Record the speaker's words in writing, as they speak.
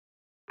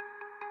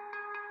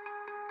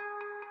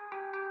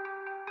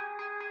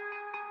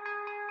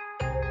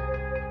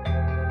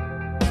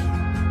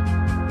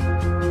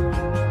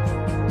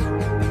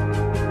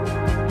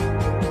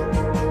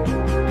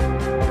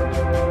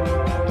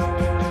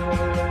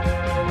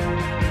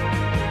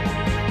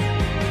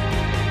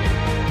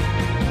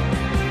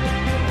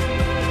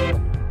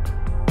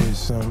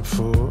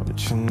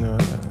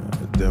fortunate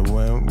that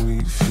when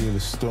we feel a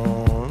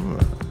storm,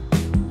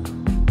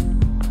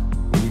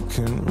 we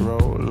can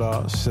roll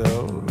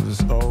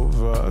ourselves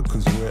over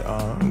 'cause we're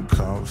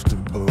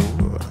uncomfortable.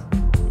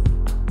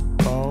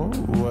 Oh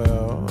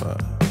well,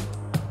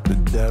 the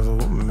devil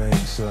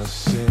makes us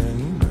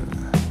sin,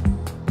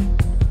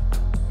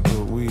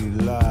 but we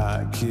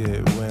like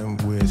it when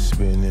we're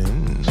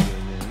spinning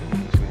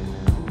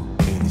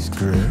in his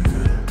grip,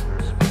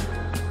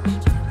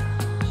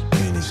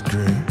 in his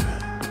grip,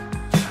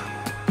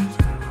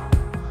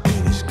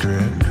 in his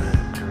grip,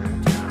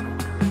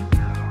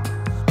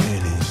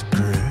 in his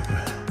grip,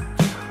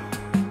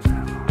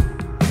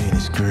 in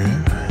his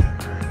grip,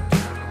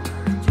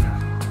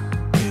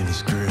 in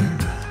his grip,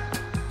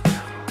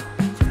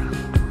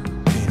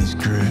 in his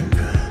grip,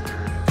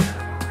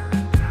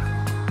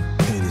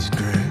 in his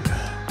grip.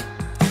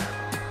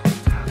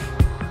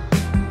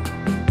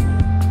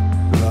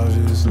 Love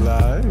is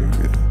like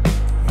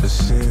a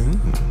sin,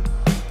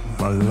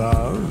 my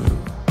love,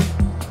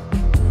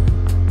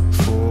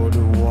 for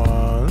the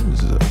ones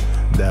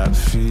that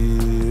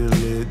feel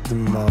it the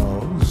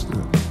most.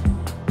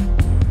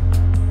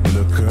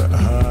 Look at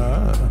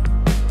her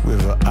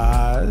with her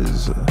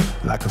eyes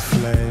like a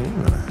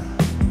flame.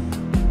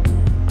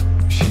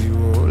 She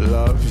will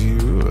love you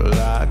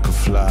like a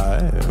fly,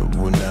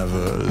 will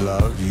never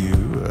love you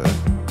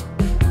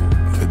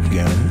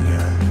again.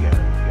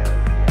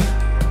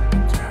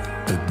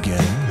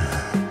 Again.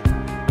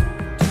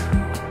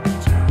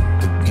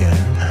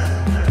 Again.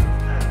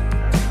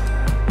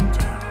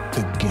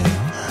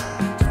 Again.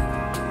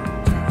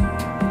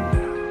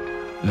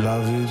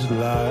 Love is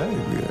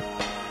like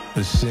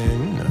a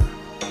sin,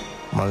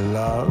 my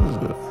love,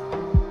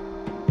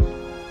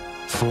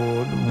 for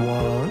the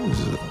ones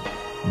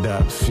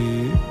that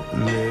feel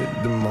it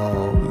the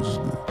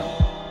most.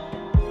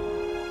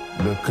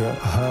 Look at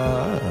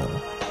her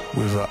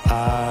with her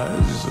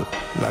eyes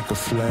like a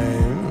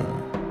flame.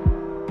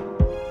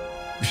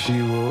 She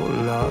will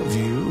love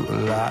you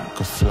like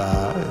a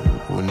fly,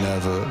 will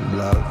never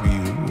love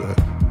you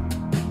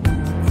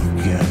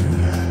again.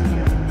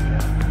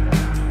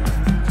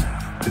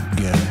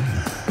 Again.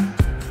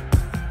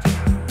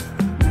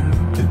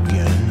 Again.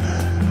 Again.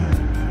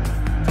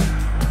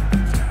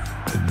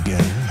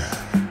 Again.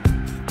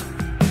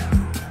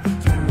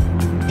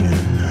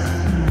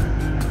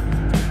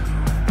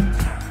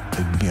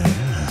 Again.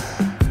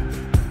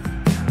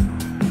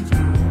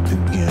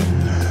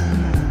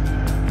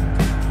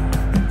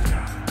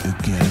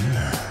 Again.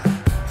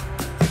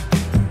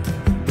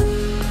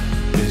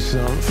 It's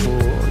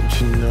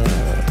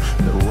unfortunate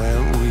that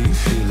when we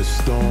feel a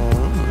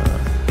storm,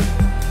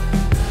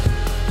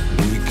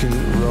 we can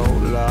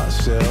roll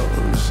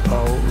ourselves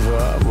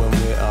over when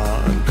we are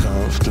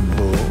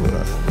uncomfortable.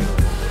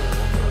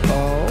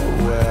 Oh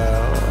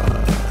well,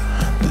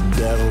 the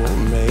devil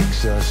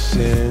makes us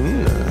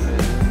sin,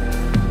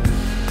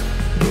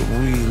 but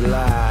we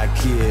like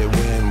it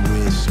when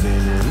we're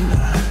spinning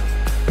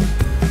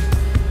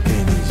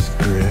in his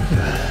grip,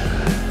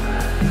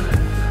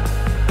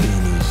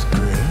 in his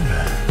grip,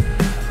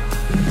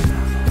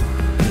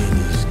 in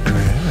his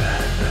grip,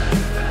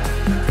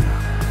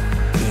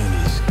 in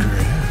his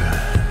grip,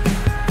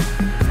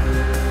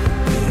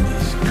 in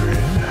his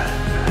grip,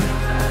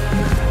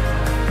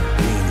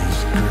 in his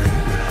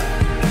grip,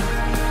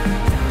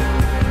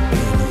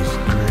 in his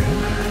grip.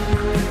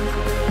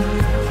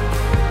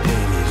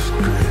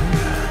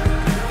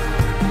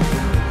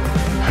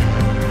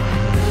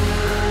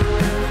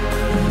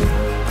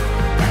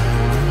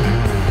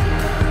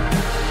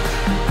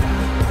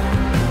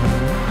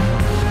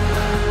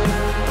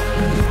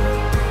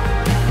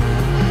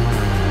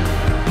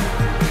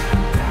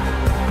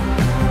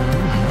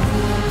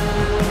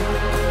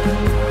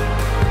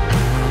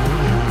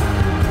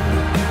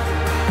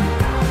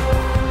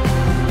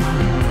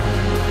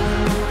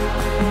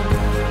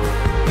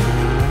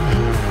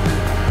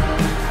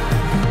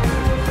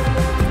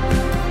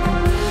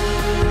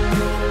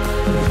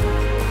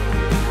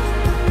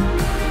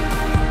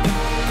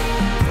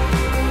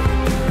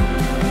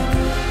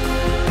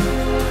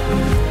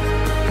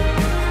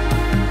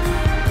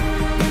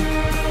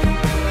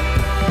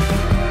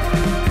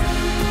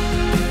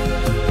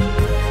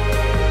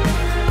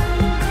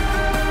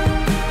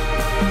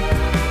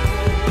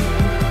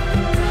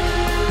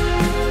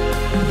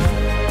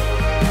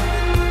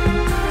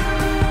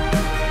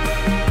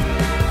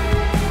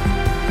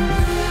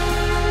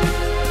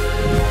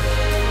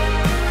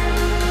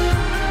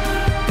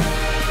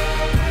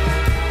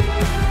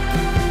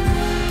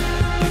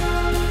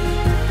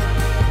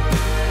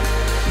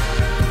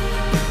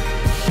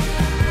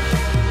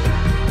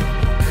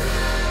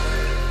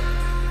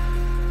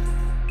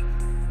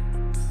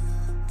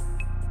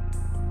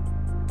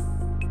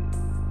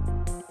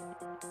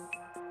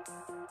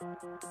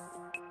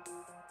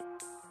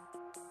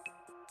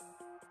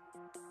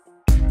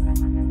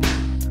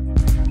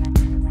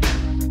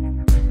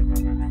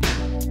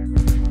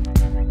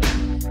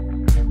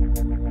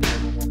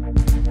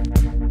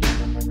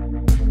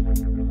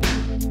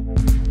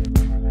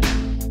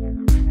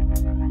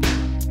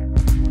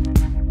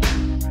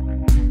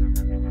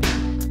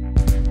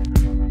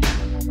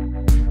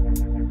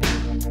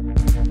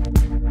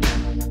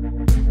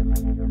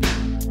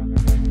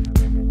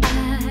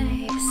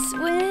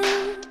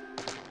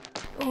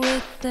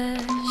 the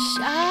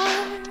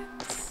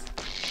sharks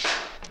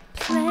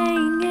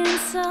playing in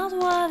salt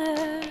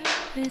water.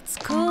 It's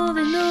cold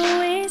and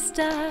always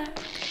dark.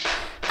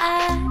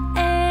 I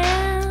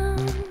am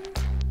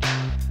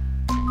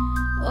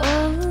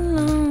all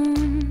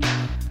alone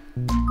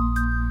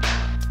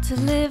to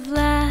live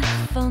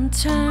life on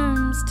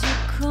terms to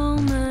call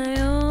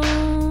my own.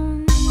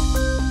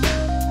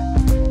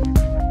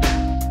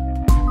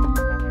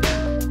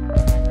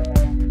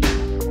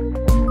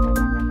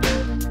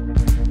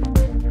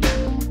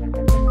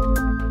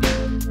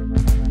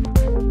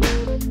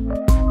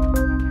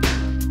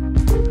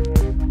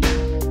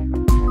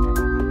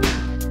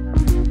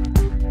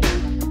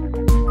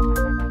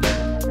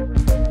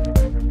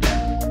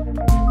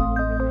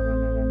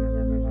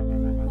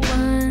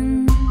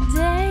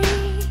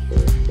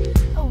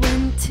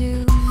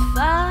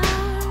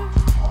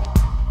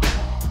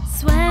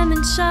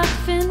 Shark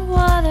fin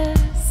waters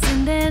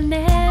in their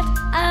net,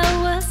 I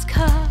was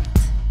caught.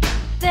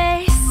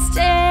 They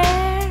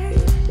stared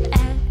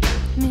at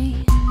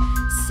me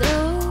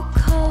so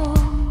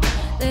cold.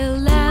 Their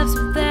lives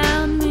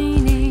without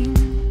meaning,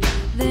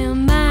 their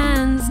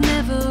minds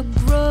never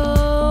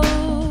grow.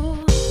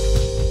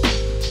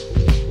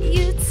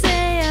 You'd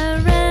say I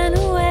ran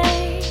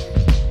away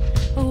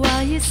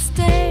while you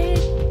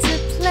stayed to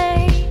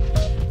play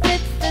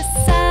with the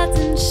sides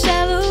and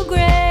shallow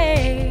graves.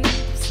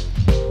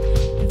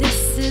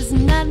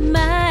 Not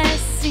my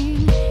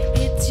scene,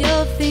 it's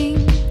your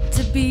thing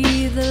to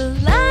be the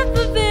life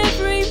of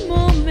every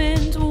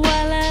moment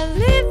while I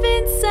live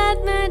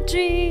inside my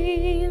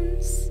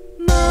dreams.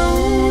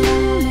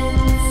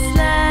 Moments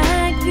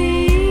like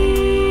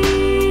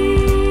these,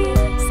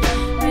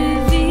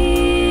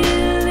 revealing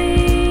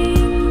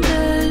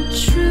the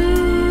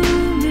true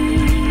me.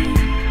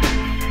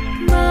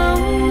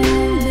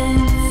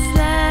 Moments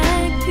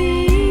like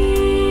these,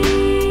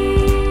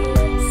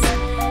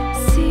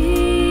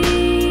 see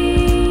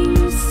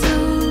so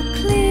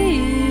clearly.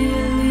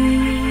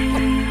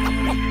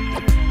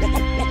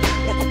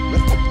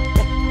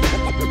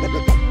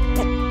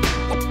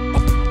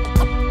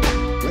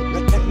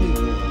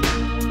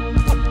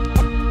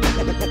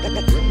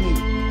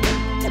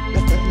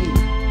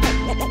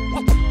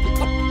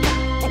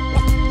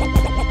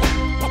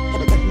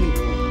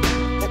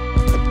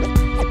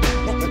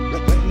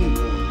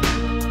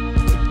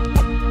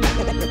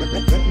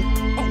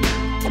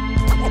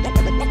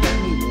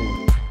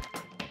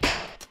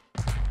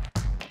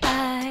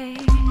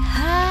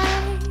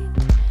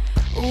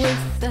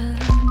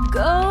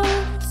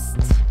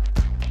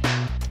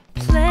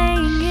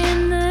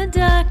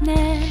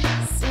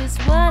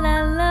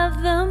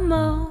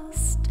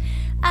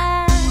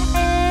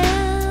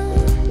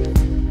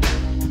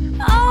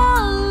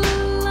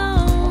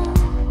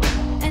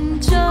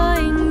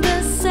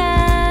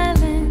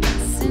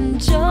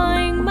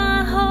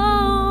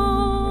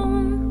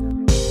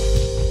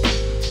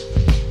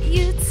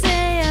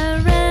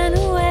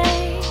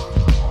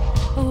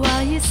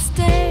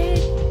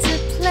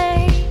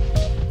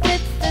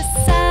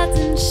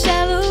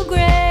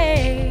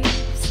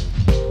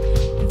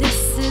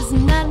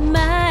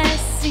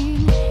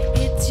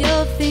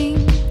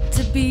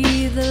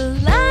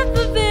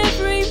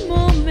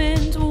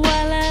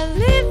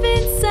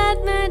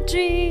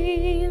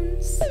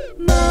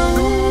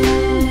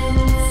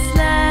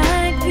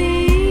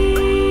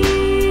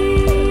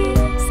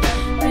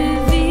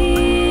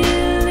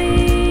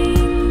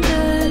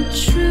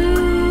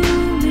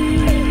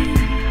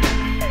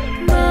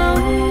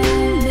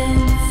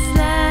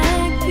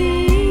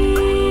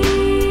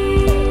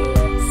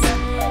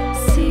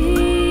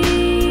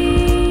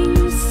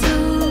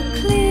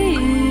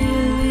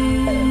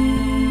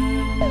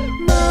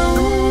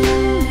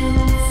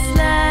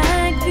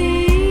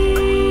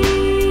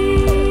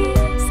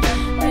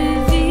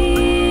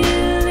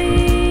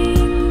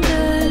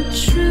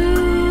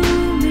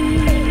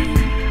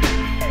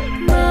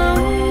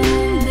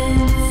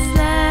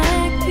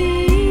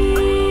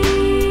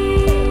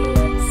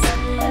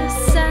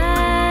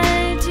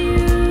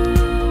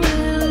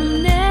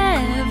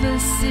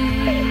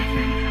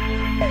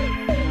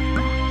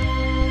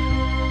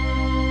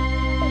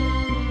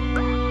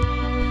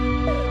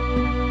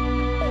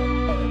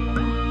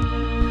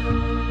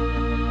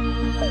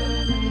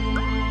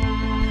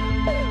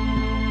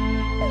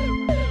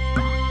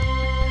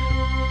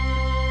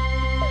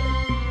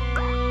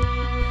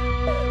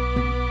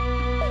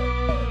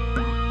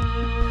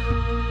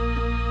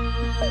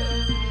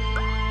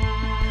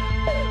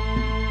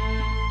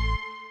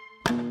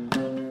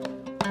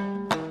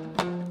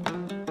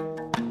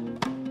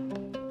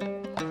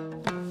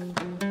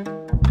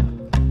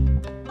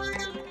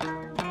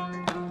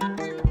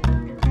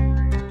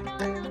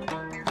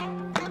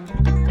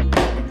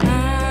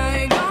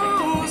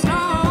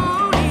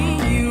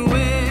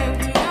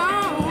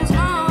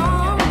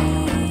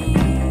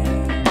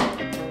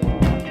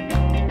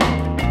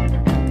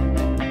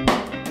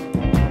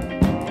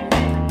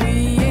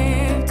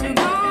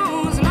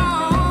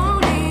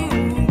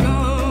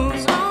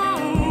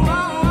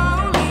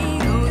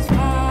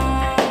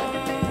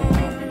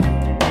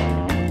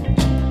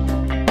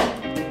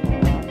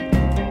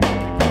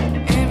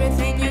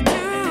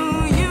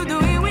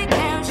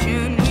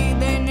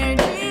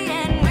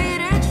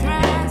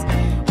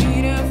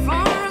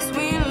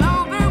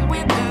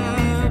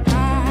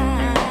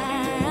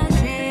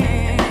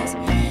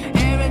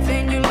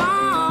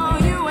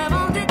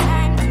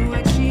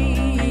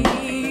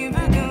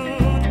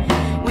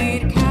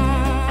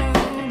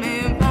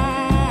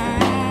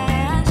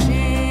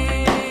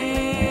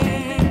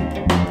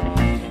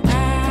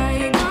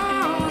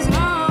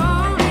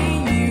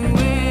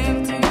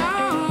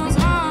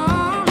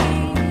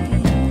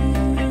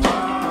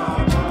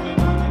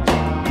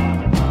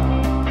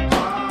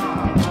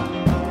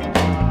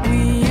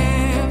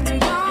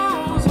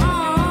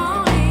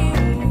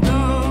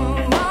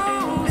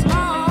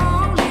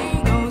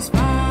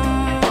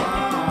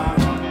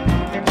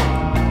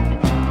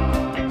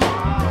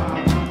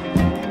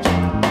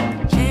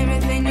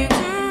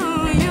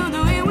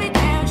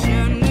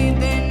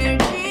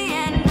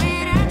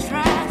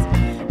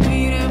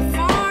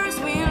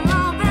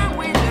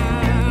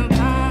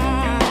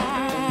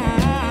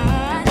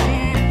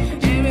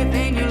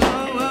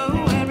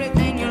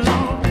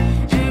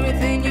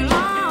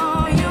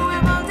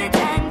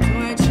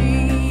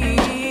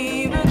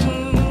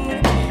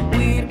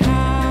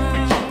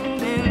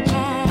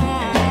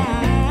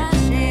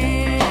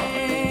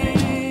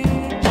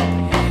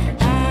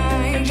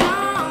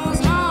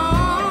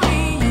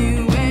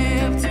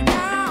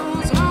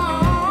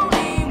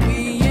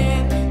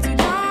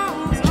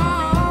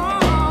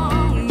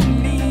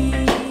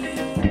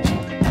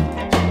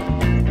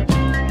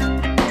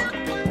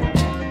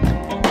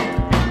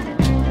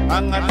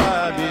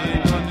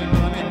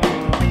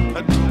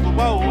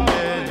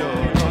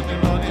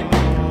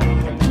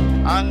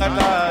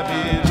 trouble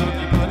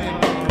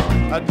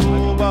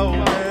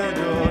though.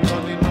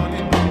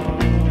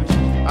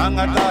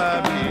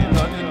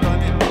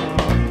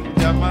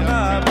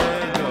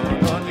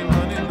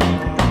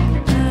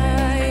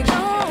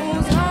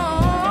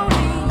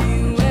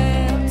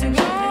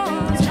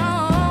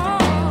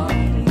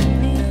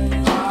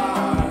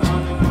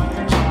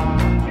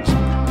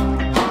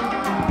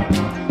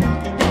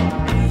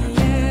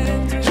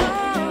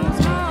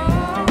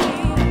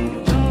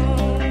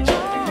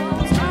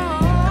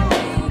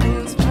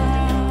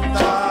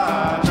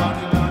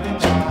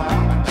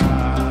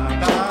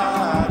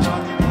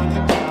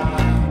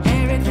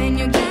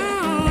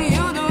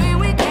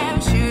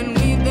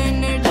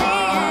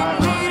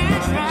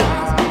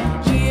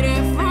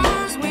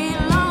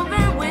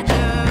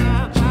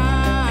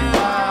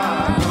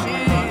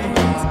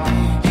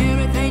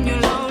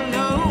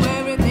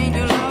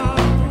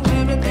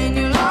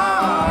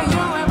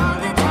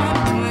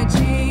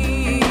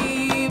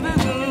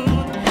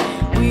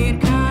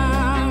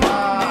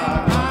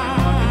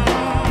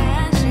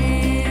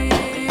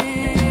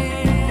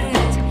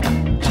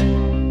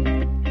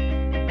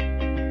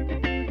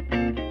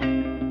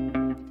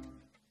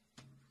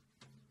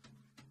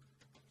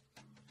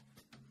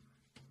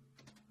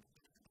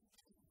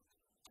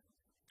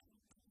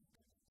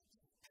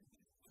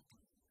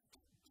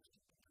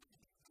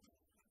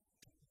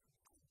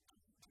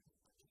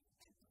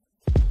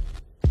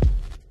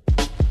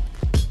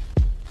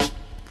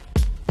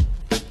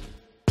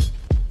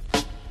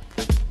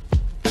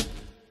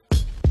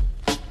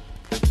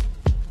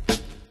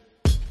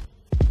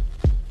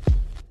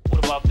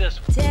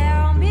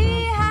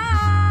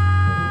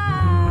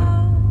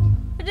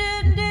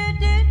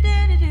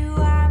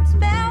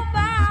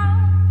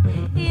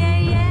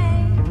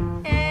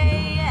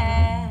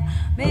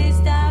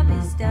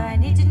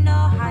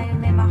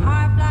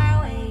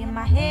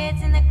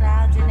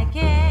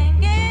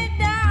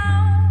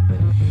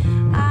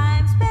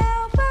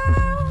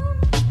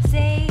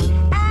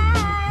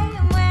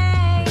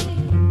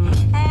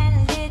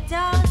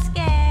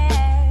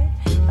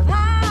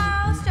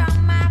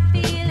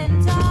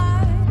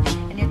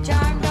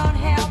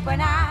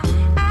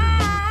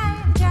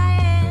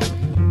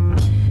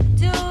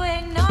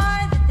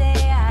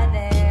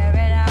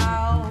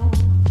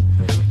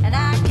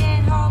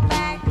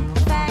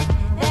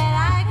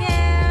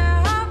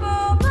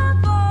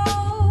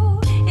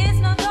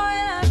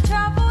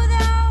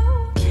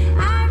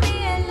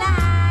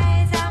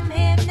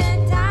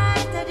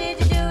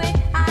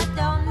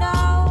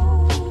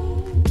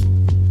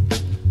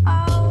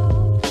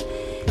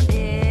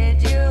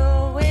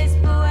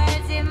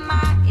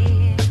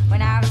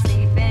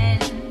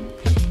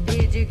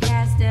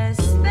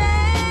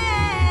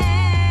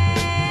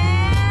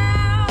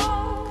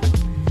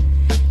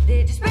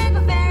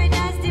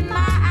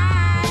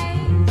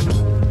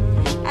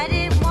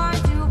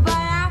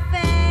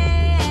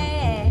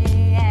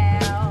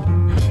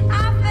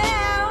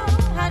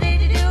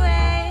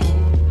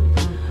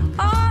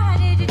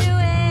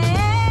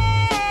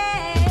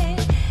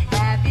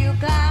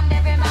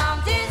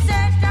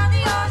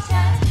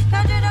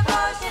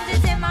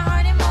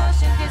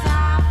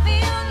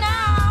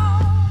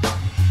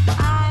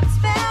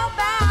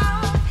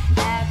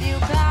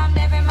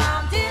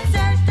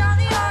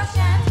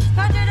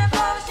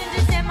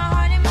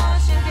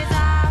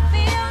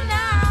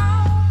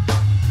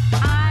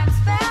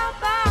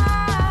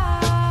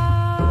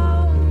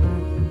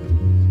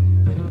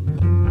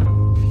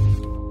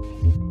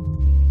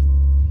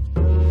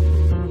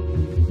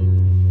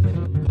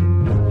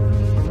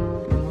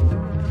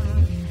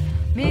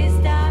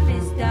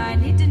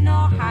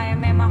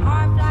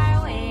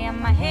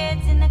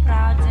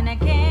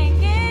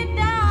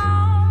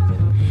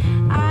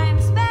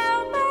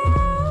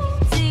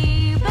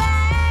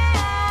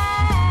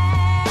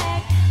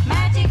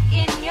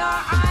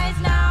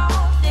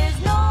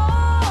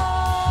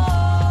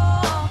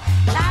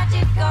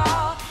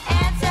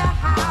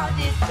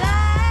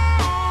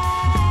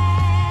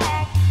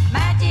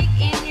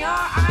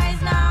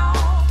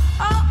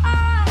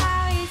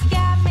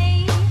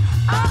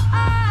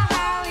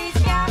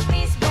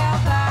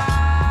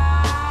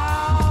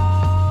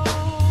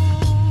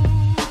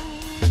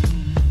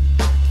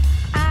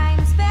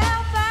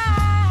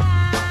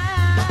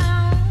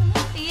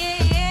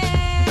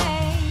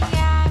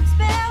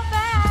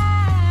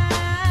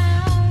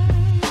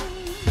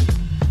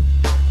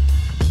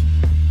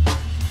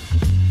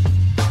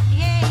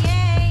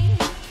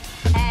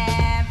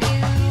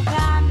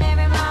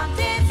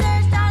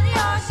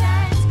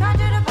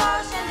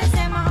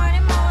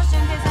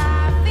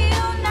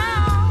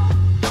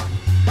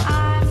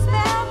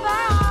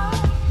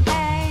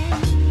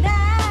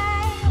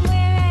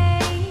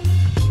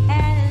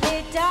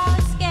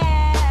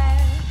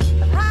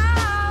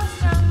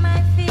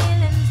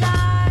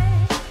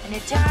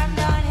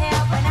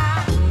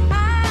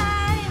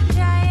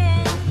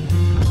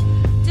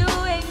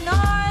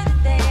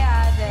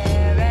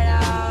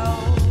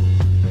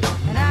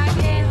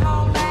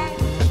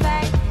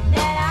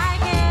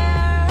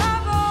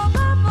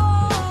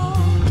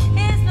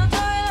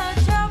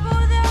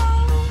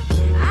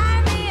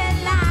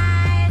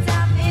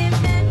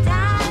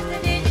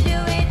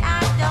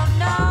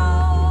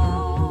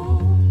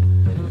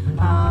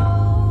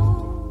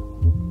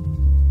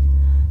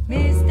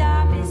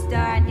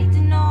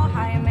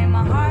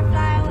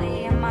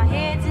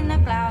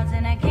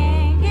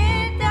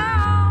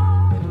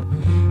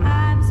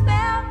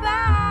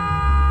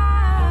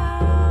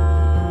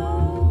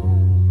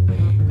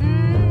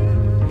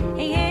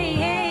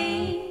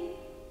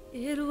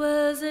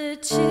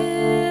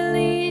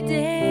 chilly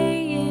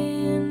day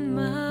in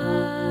March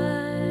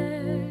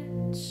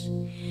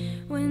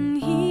when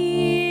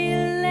he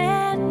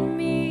let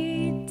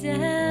me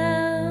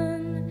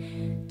down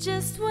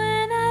just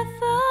when I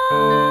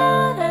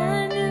thought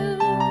I knew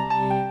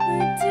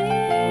the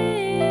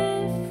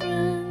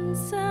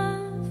difference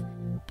of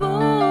boy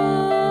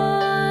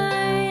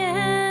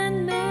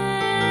and man.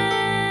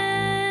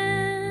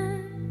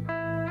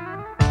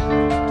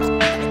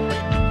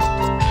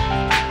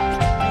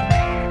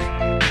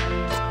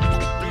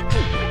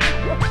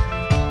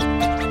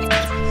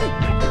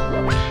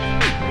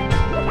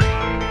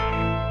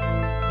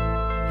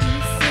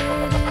 He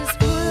said his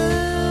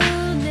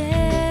world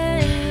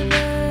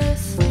never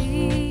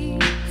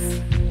sleeps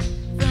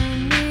from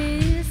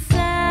his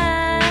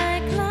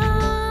cyclonic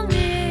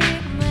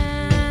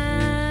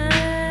mind.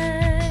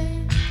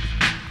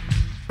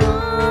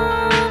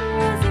 Gone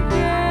was a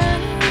girl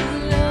who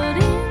lured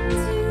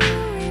into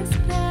his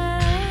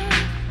path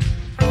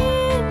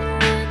in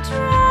the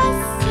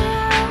dress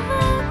of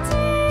a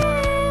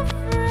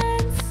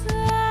different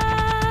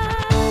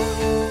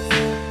size.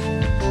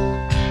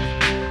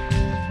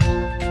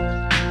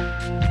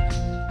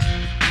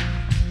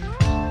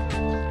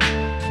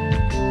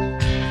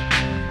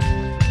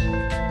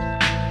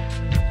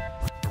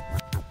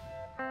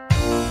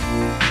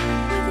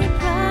 With your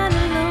pride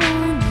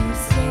alone, you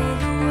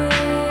sailed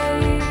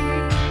away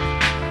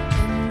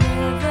and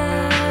never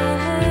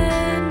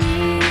heard me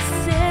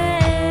say.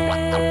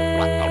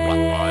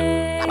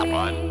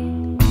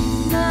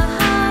 My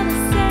heart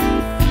is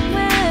safe from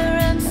where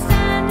I'm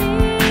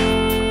standing,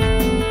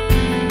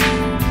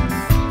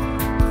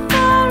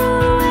 far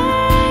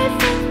away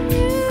from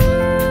you.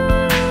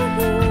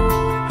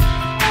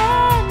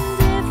 And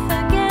if I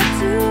get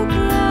too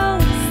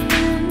close,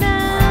 then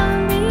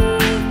I'll be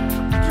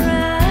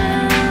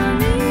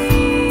drowning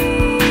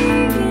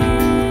in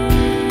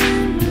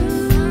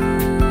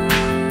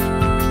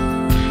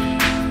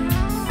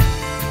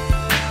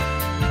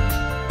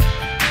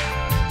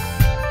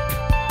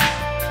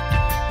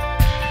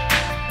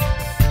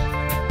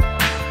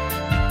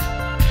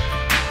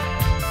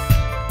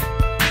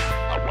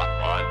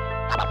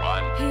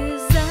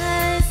His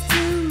eyes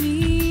to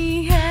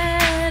me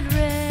had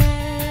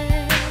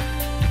read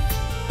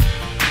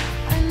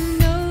a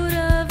note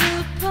of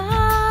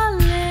apology.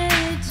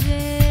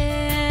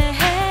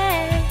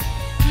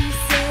 He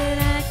said,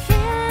 I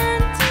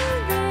can't do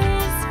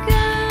this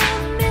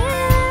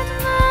commitment.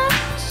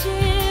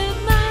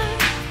 My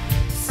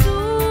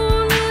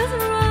soul is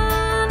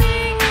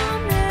running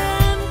on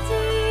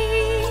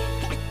empty.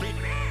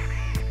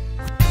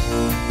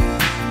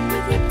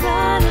 With your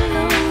pride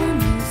alone,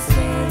 you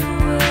sailed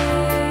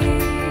away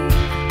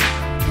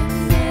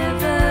and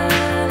never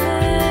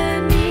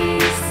heard me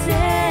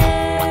say.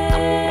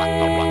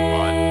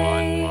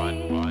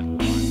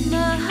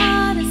 My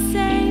heart is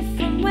safe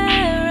from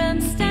where I'm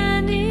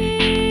standing,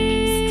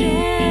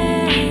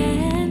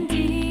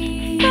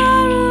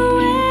 far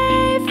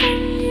away from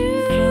you.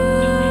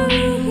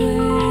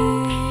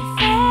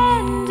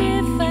 And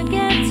if I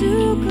get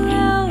too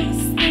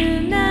close,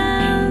 then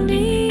I'll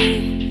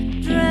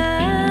be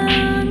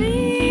drowning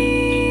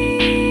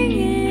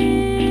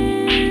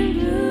in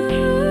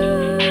blue.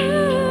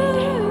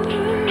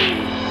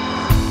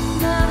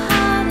 My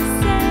heart is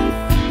safe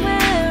from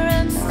where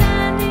I'm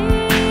standing,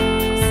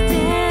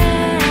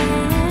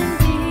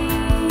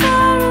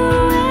 far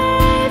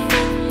away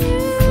from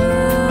you.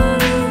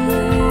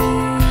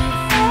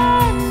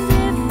 And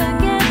if I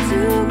get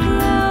too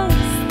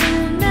close,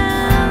 then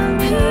I'll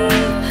be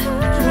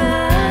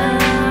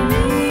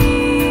drowning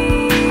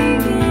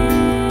in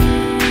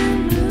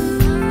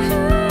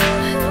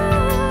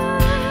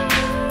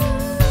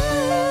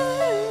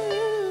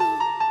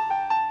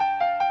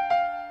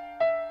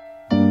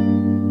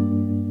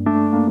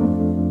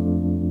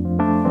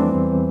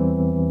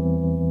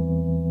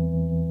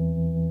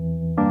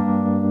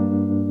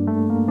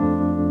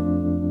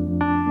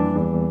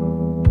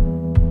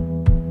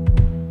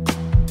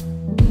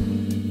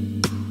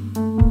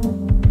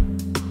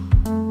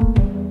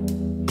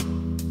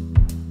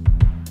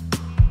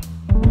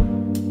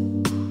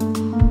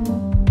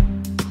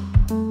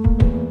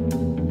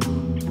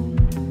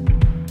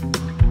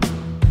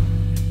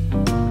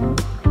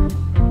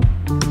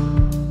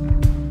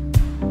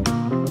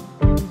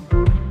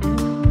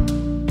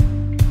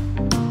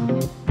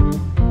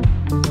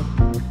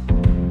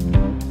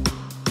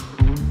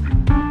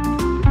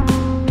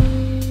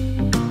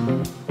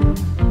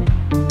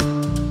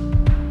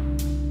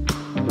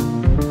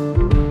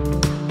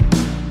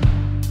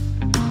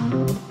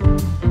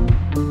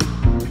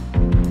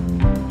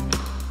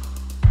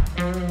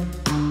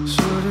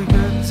Should've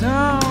got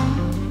down,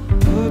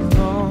 good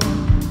lord.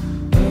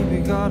 Baby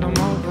got 'em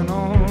open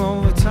all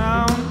over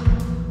town.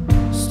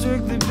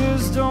 Strictly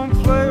biz, don't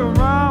play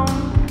around.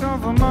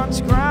 Cover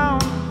much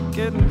ground,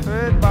 getting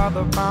paid by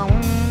the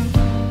pound.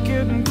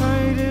 Getting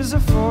paid is a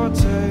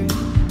forte,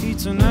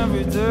 each and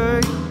every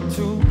day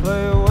to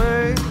play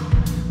away.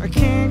 I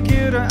can't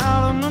get her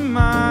out of my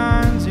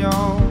mind, yo.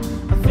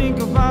 I think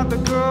about the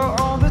girl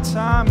all the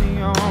time,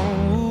 yo.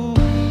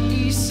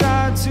 East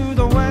side to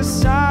the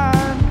west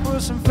side,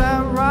 pushing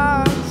fat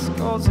rides,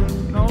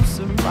 causing no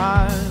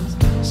surprise.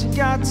 She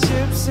got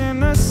chips in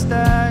the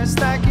stash,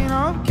 stacking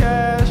up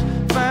cash,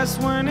 fast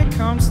when it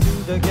comes to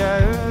the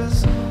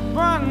gas.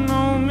 By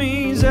no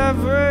means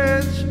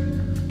average,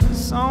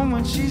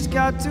 someone she's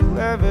got to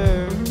have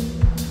it.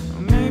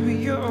 Or maybe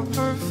you're a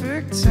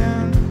perfect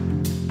 10.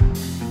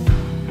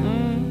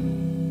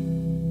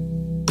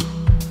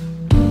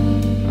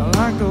 I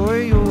like the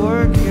way you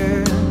work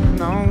it,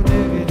 no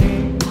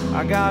diggity,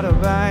 I gotta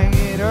bang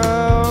it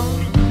up.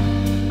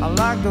 I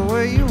like the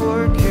way you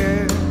work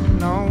it,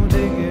 no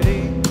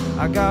diggity,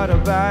 I gotta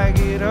bag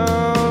it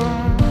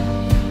up.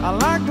 I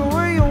like the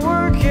way you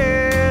work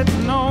it,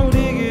 no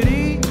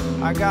diggity,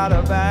 I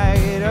gotta bag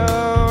it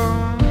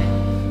up.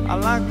 I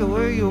like the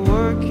way you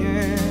work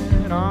it,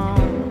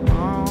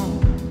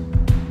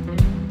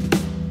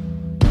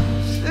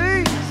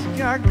 She's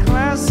got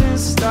class and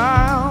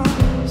style,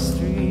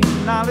 street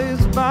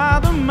knowledge by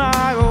the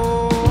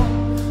mile.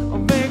 Oh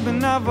baby,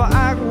 never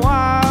act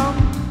wild,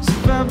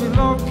 she's very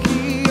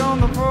low-key on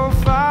the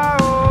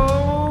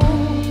profile.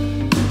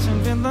 Some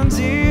villains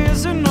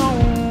ears are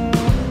known,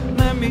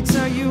 let me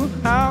tell you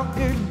how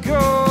it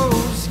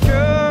goes.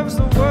 Curves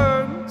the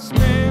word,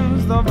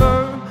 spins the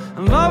verb,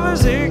 and love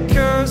is a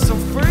curse, so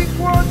freak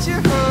what you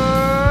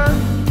heard.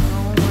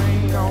 Oh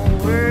way, oh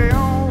way,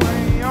 oh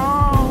way, oh.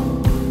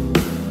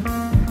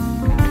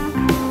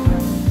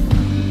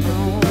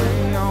 Oh way,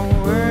 oh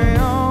way,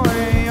 oh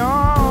way, oh.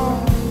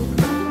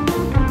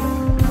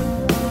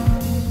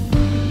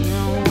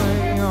 Oh way,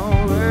 oh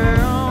way,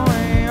 oh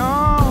way, oh.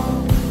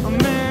 Oh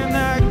man,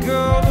 that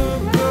girl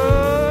look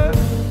good.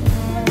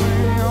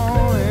 Oh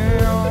way,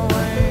 oh way, oh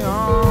way,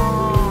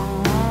 oh.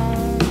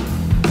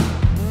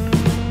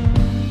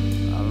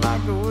 I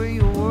like the way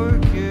you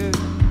work it,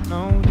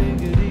 no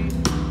diggity,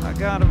 I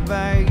gotta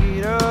bag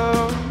it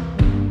up.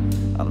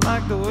 I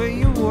like the way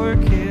you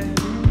work it,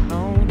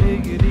 no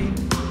diggity,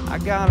 I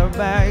gotta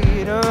bag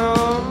it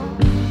up.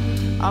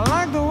 I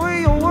like the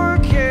way you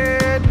work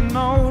it,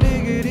 no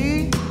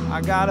diggity,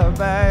 I gotta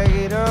bag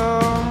it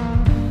up.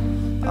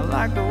 I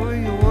like the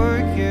way you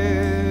work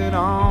it,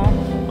 oh.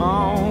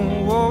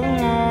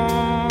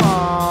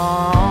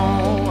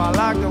 I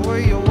like the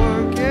way you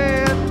work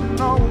it,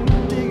 no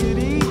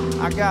diggity,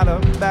 I gotta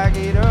bag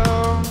it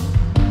up.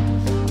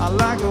 I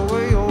like the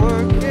way you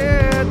work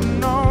it,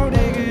 no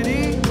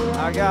diggity,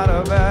 I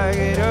gotta bag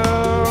it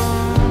up.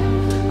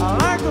 I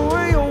like the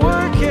way you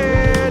work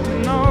it,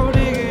 no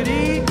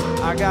diggity,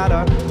 I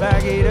gotta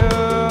bag it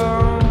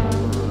up.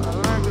 I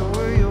like the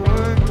way you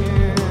work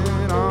it,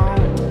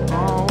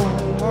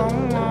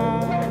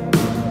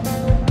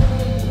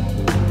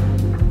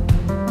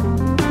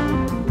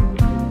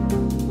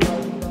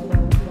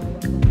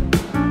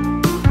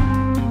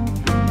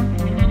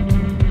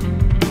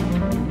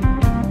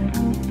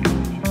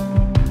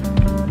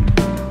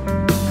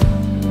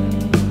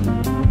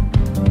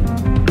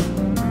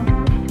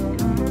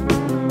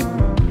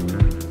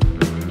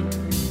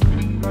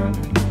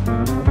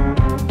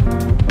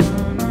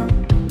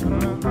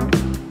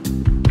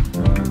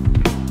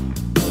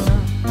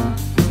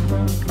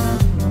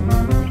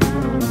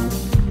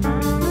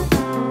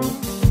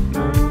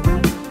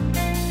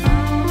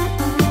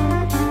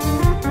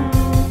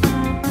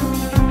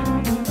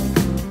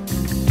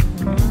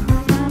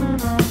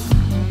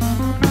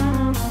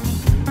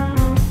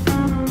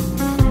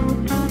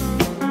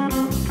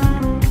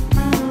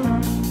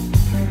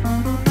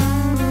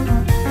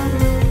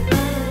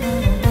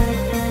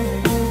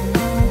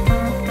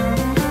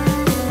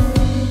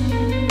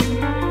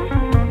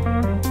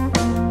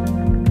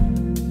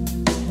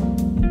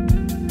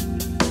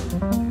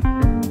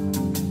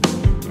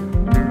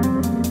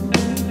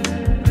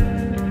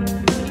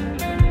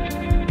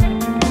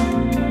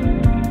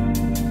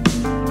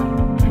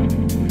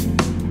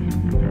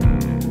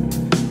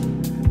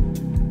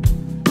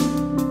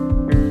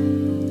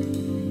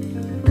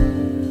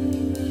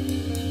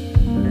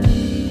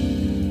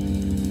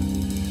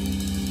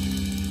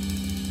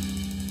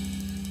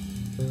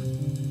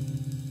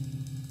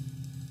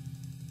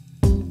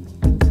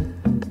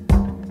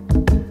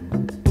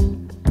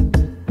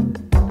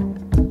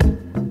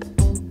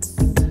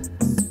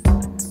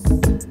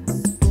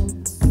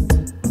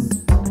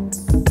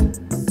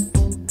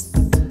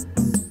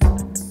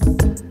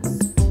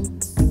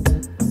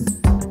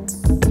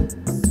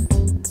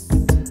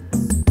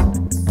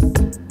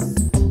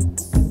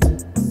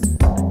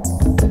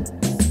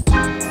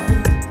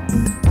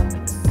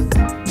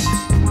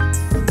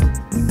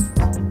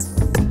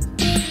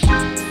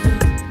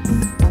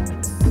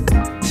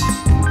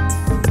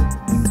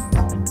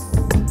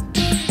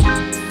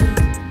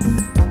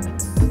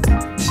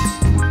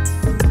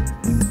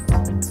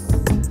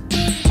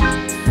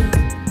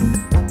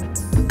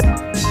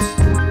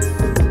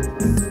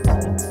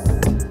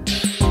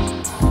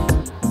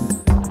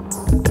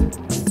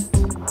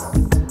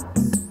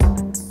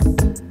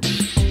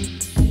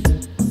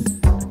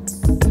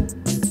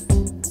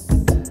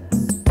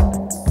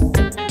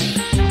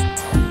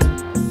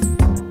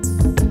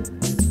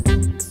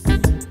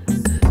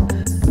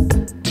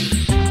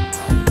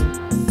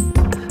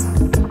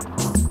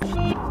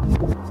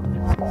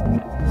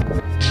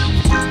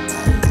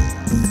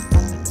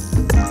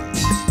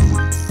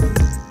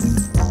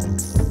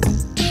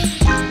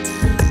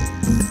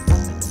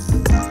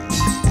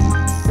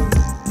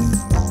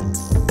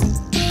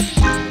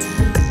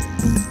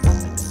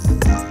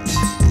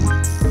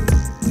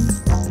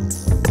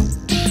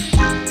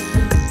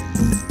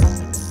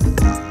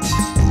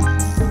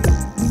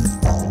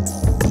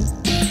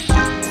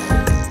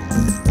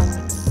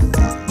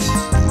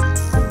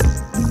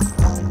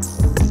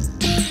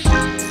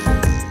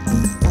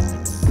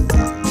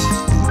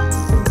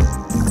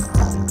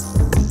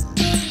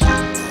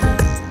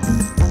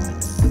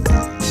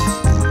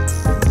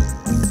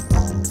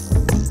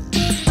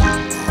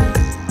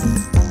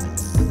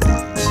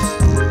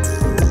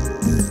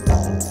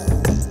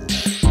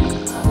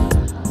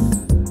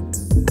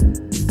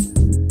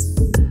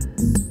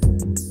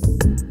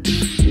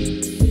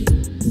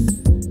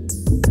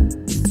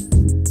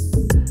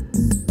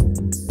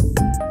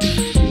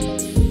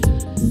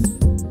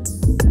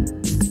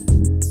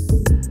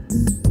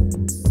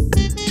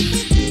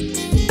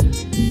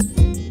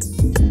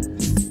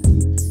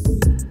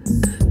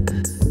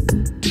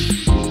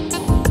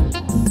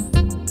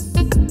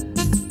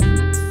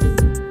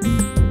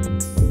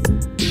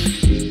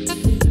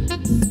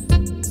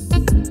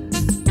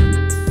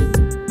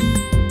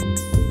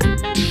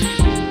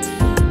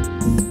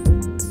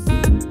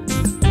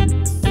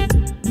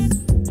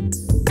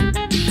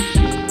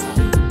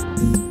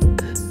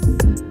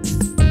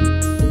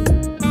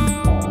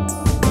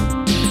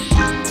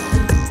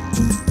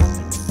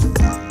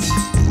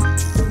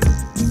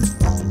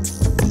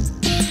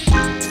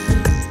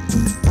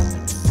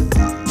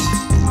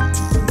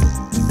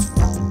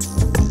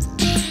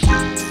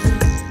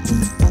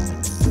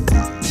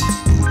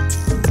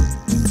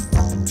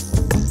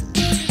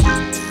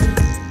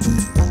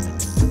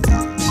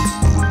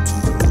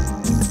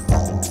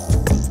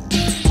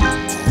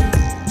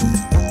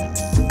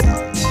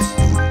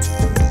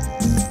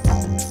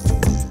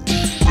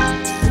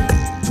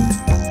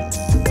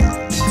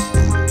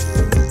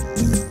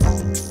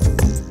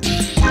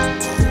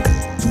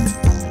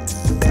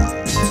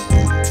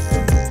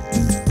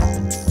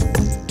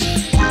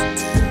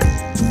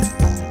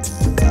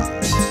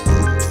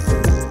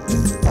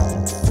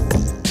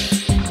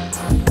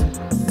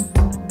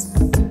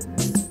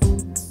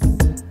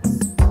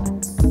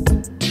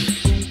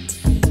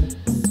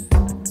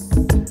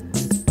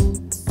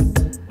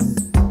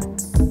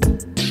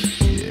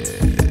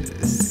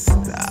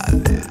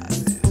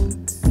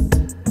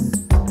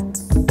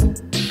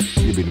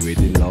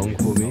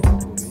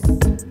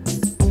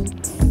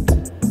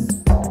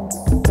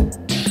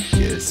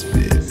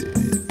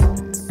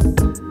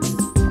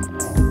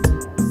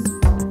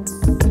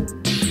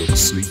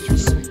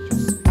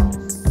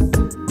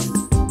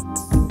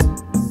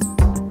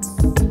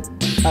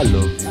 I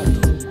love you.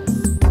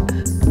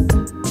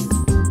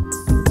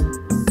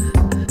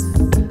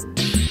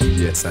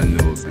 Yes, I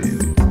know,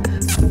 baby.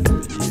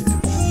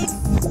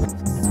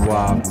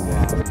 Wow,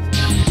 wow.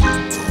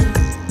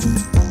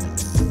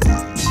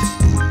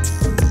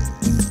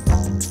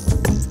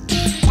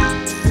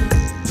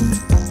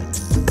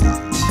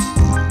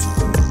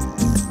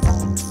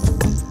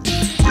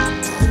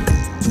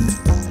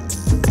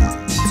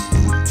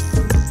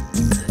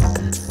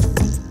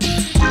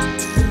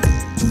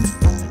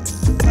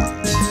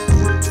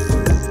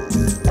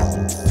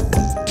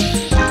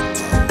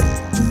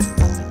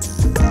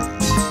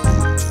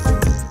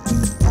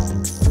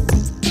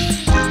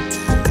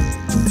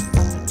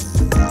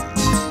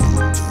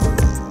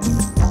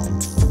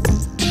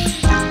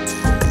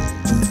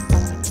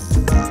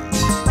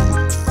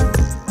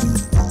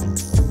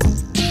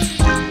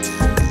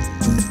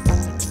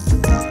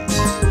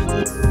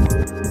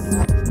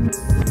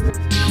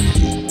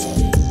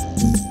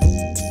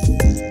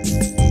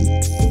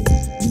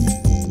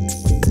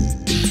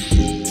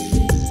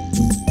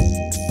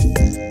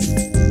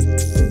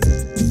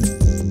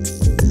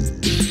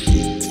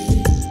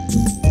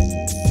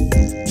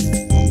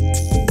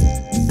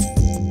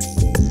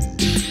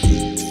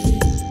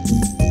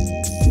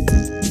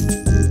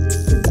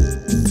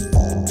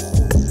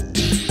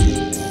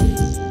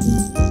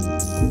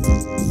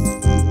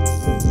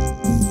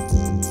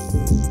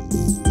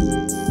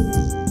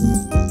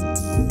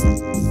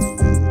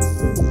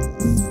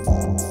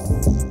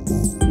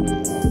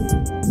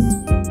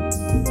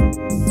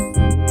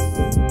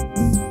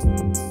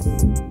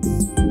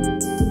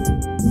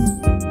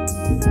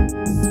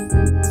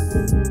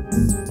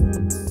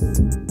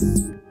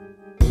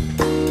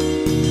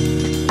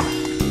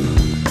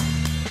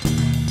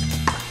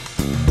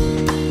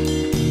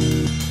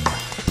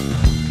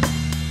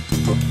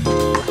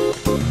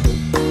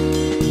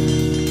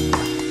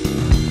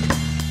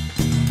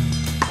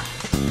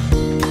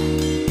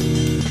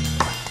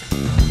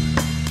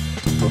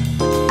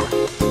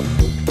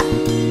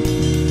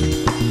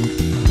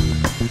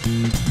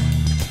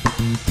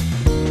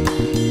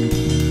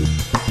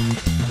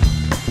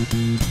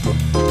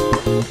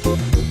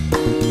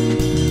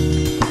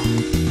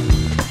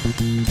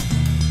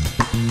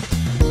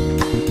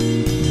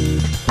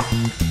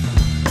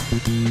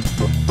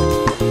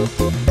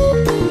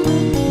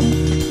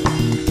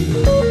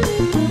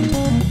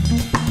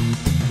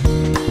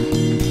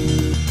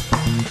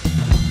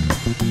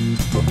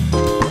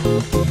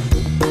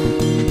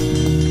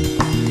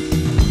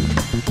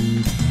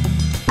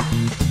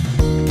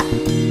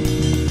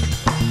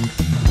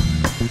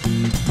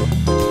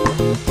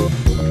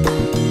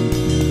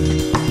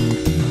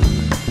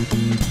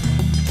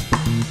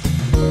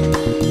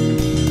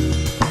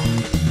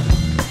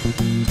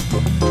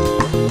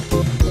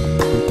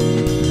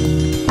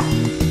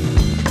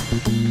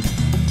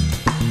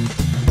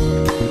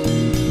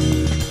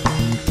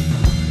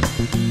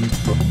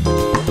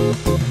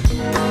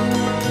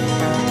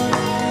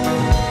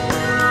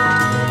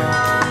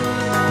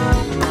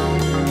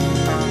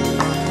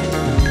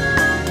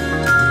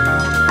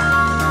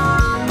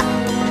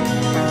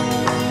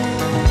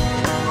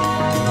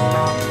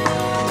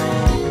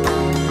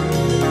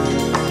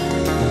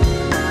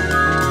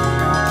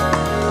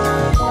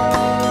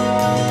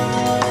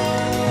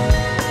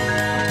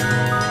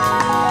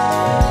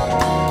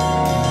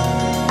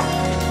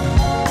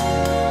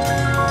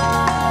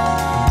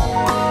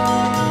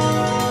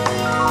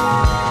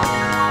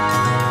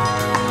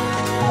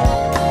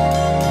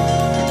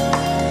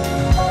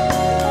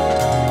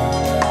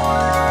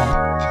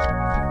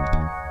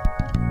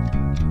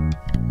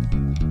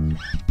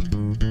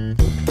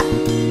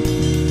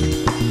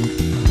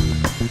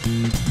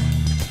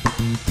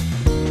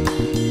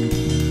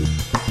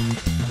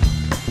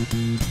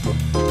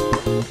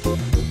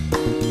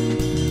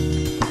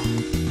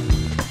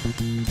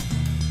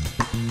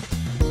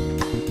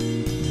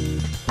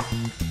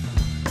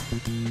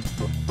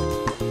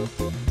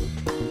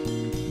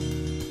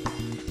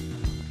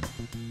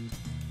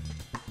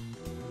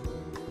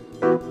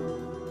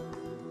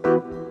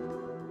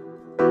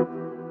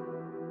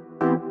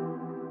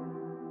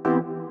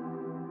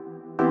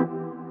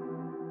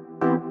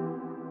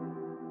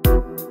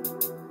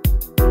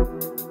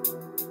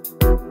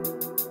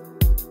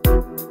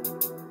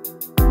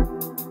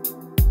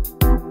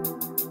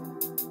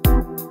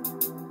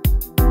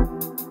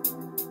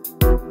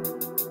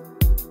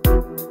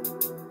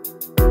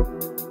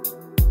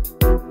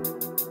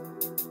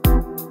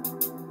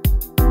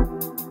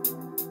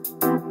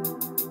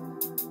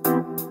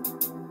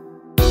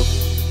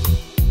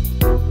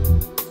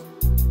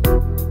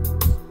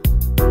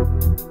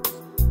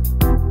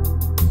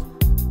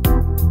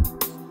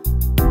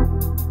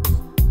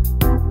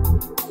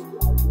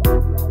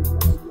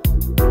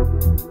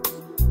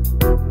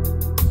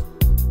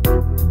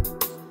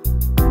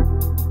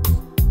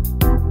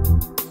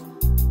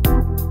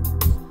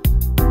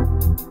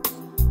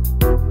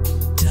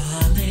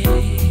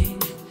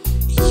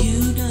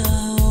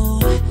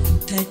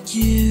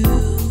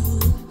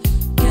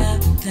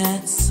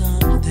 that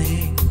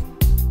something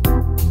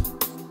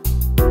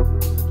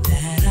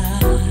that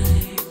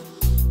I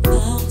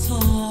long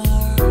for,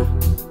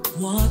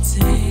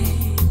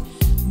 wanting,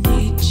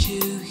 need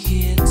you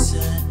here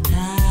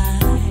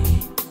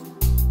tonight.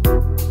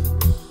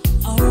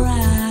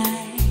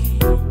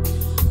 Alright,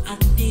 I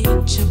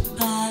need your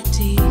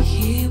body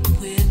here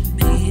with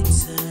me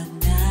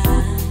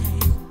tonight.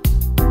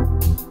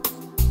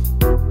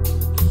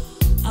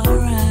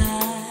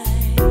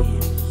 Alright,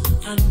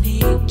 I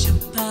need your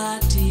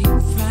body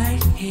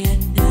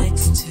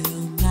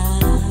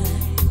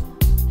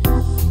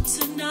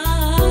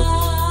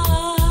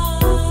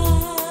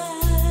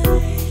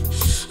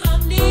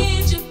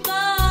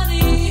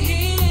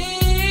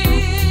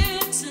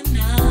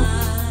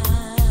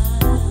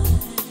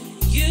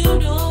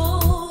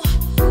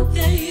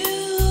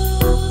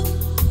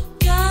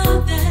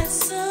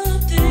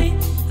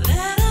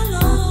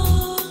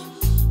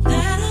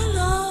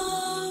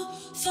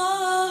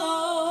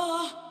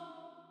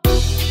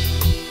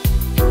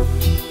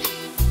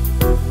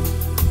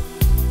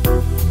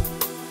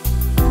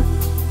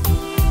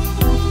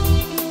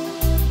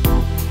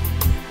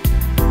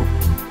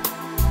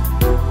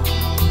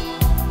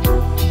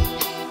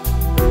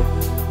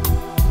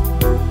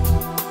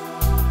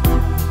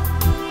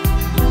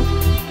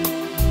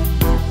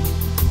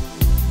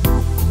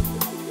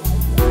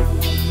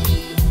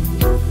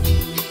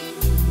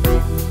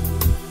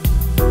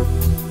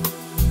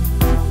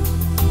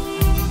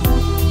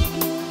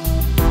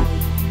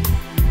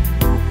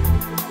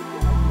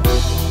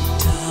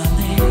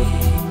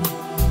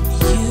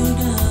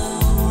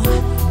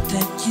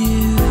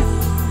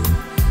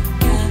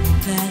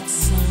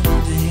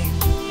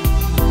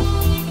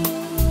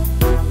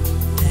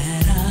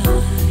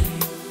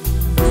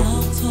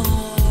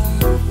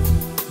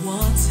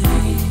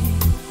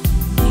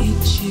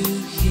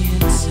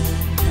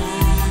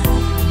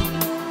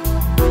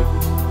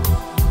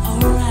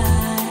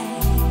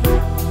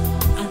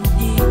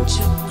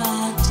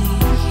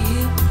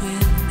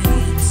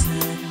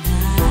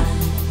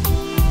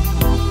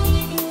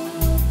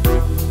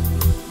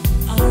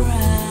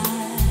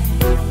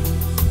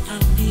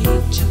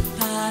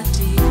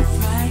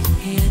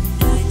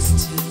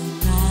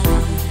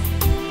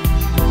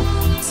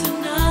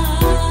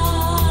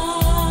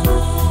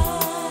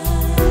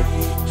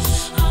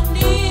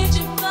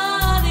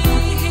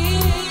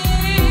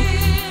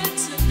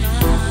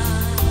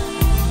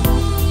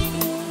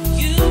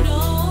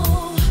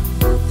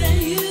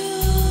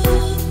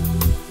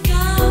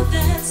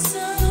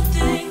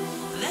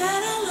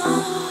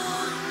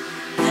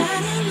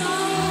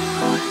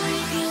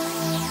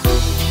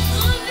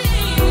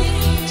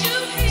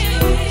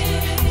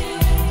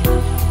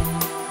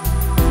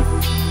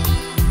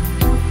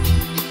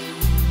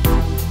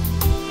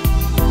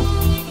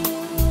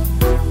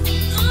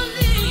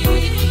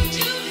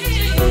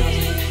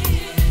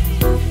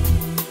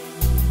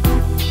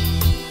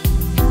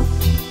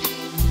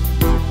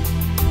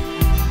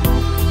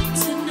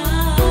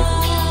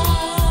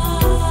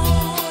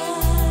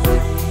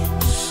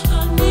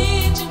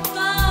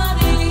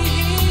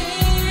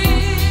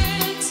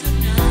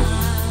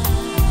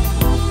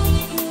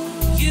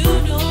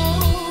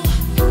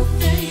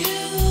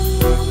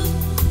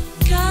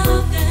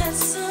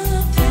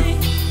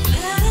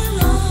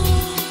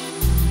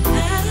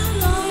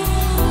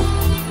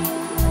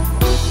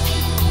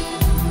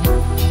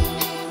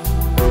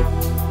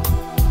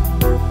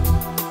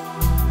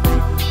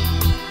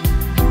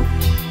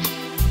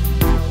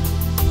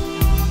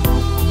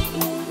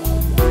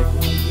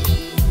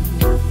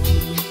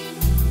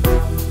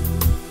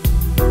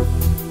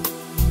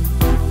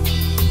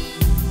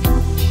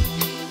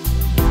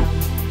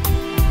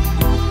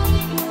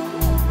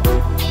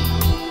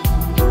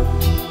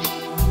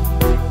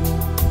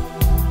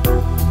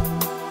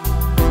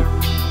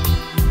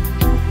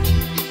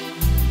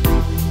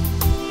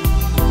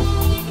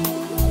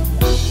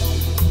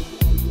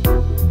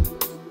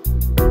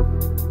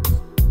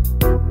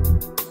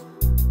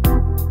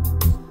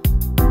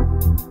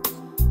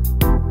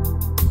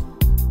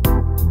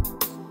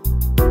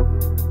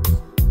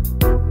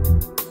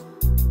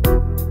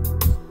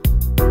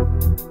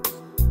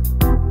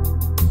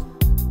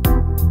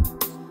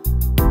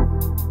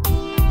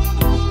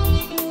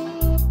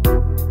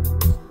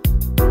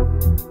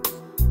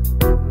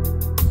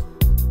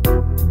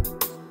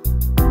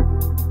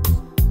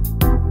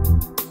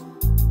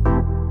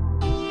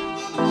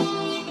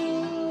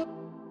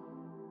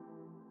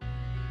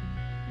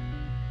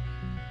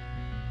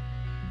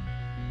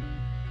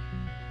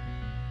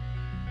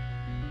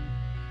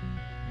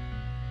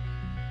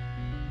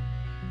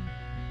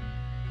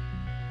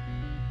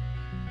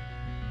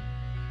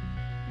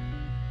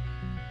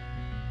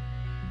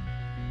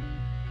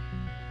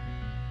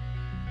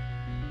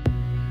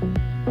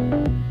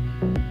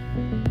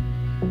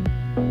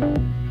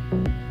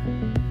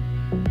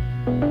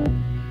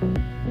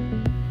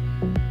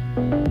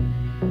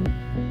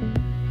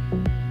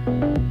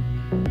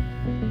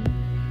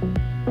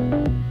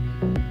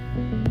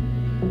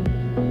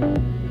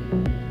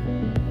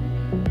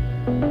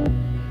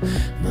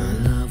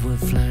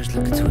edge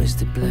like a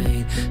twisted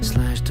blade.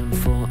 Slashed and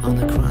fought on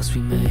the cross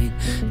we made.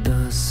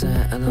 Dust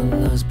settled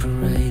on love's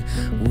parade.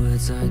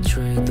 Words I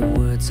trade, the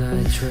words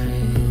I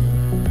trade.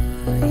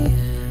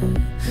 Yeah,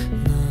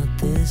 not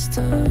this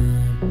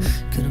time.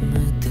 Gonna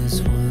make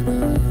this one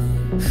up.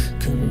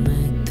 Gonna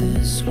make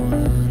this one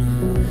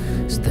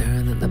up.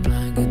 Staring at the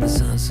blank in the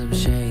sun, some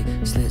shade.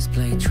 Slits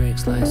play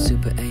tricks like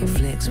Super 8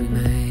 flicks we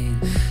made.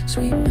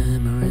 Sweet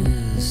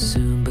memories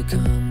soon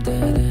become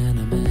dead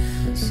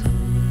enemies. Oh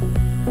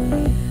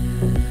yeah,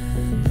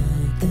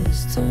 not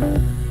this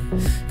time.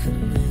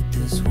 Gonna make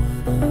this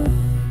one up.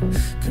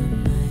 Gonna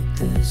make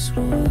this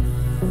one up.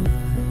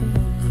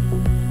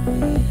 Oh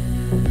yeah,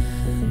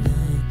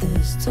 not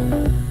this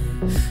time.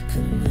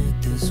 Gonna make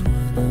this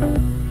one up.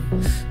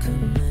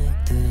 Gonna make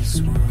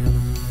this one up.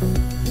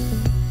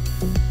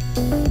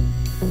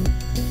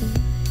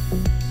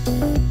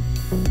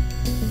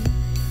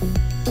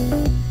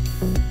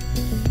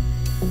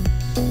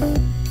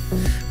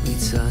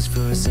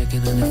 For a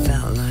second and it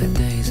felt like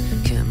days.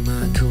 Kept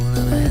my cool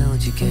and I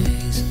held your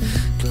gaze.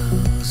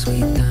 Glow,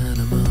 sweet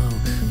dynamo.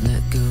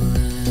 Let go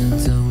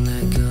and don't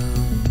let go.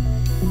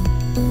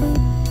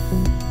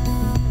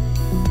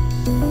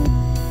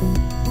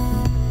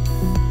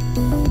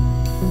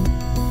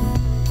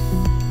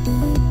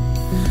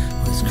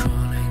 Was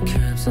crawling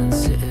curbs and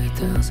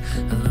citadels,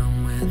 along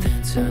with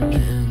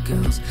intermittent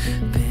girls,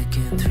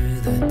 picking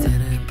through the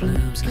dead end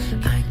blooms.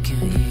 I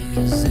can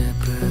use their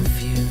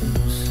perfumes.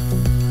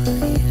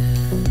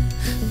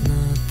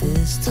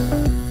 This time,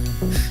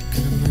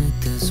 gonna make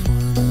this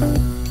one up.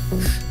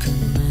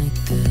 Gonna make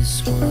this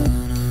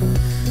one up.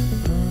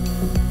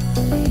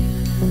 Oh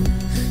yeah,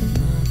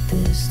 not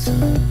this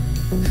time.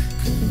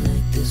 Gonna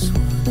make this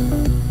one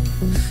up.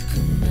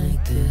 Gonna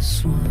make this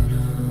one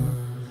up.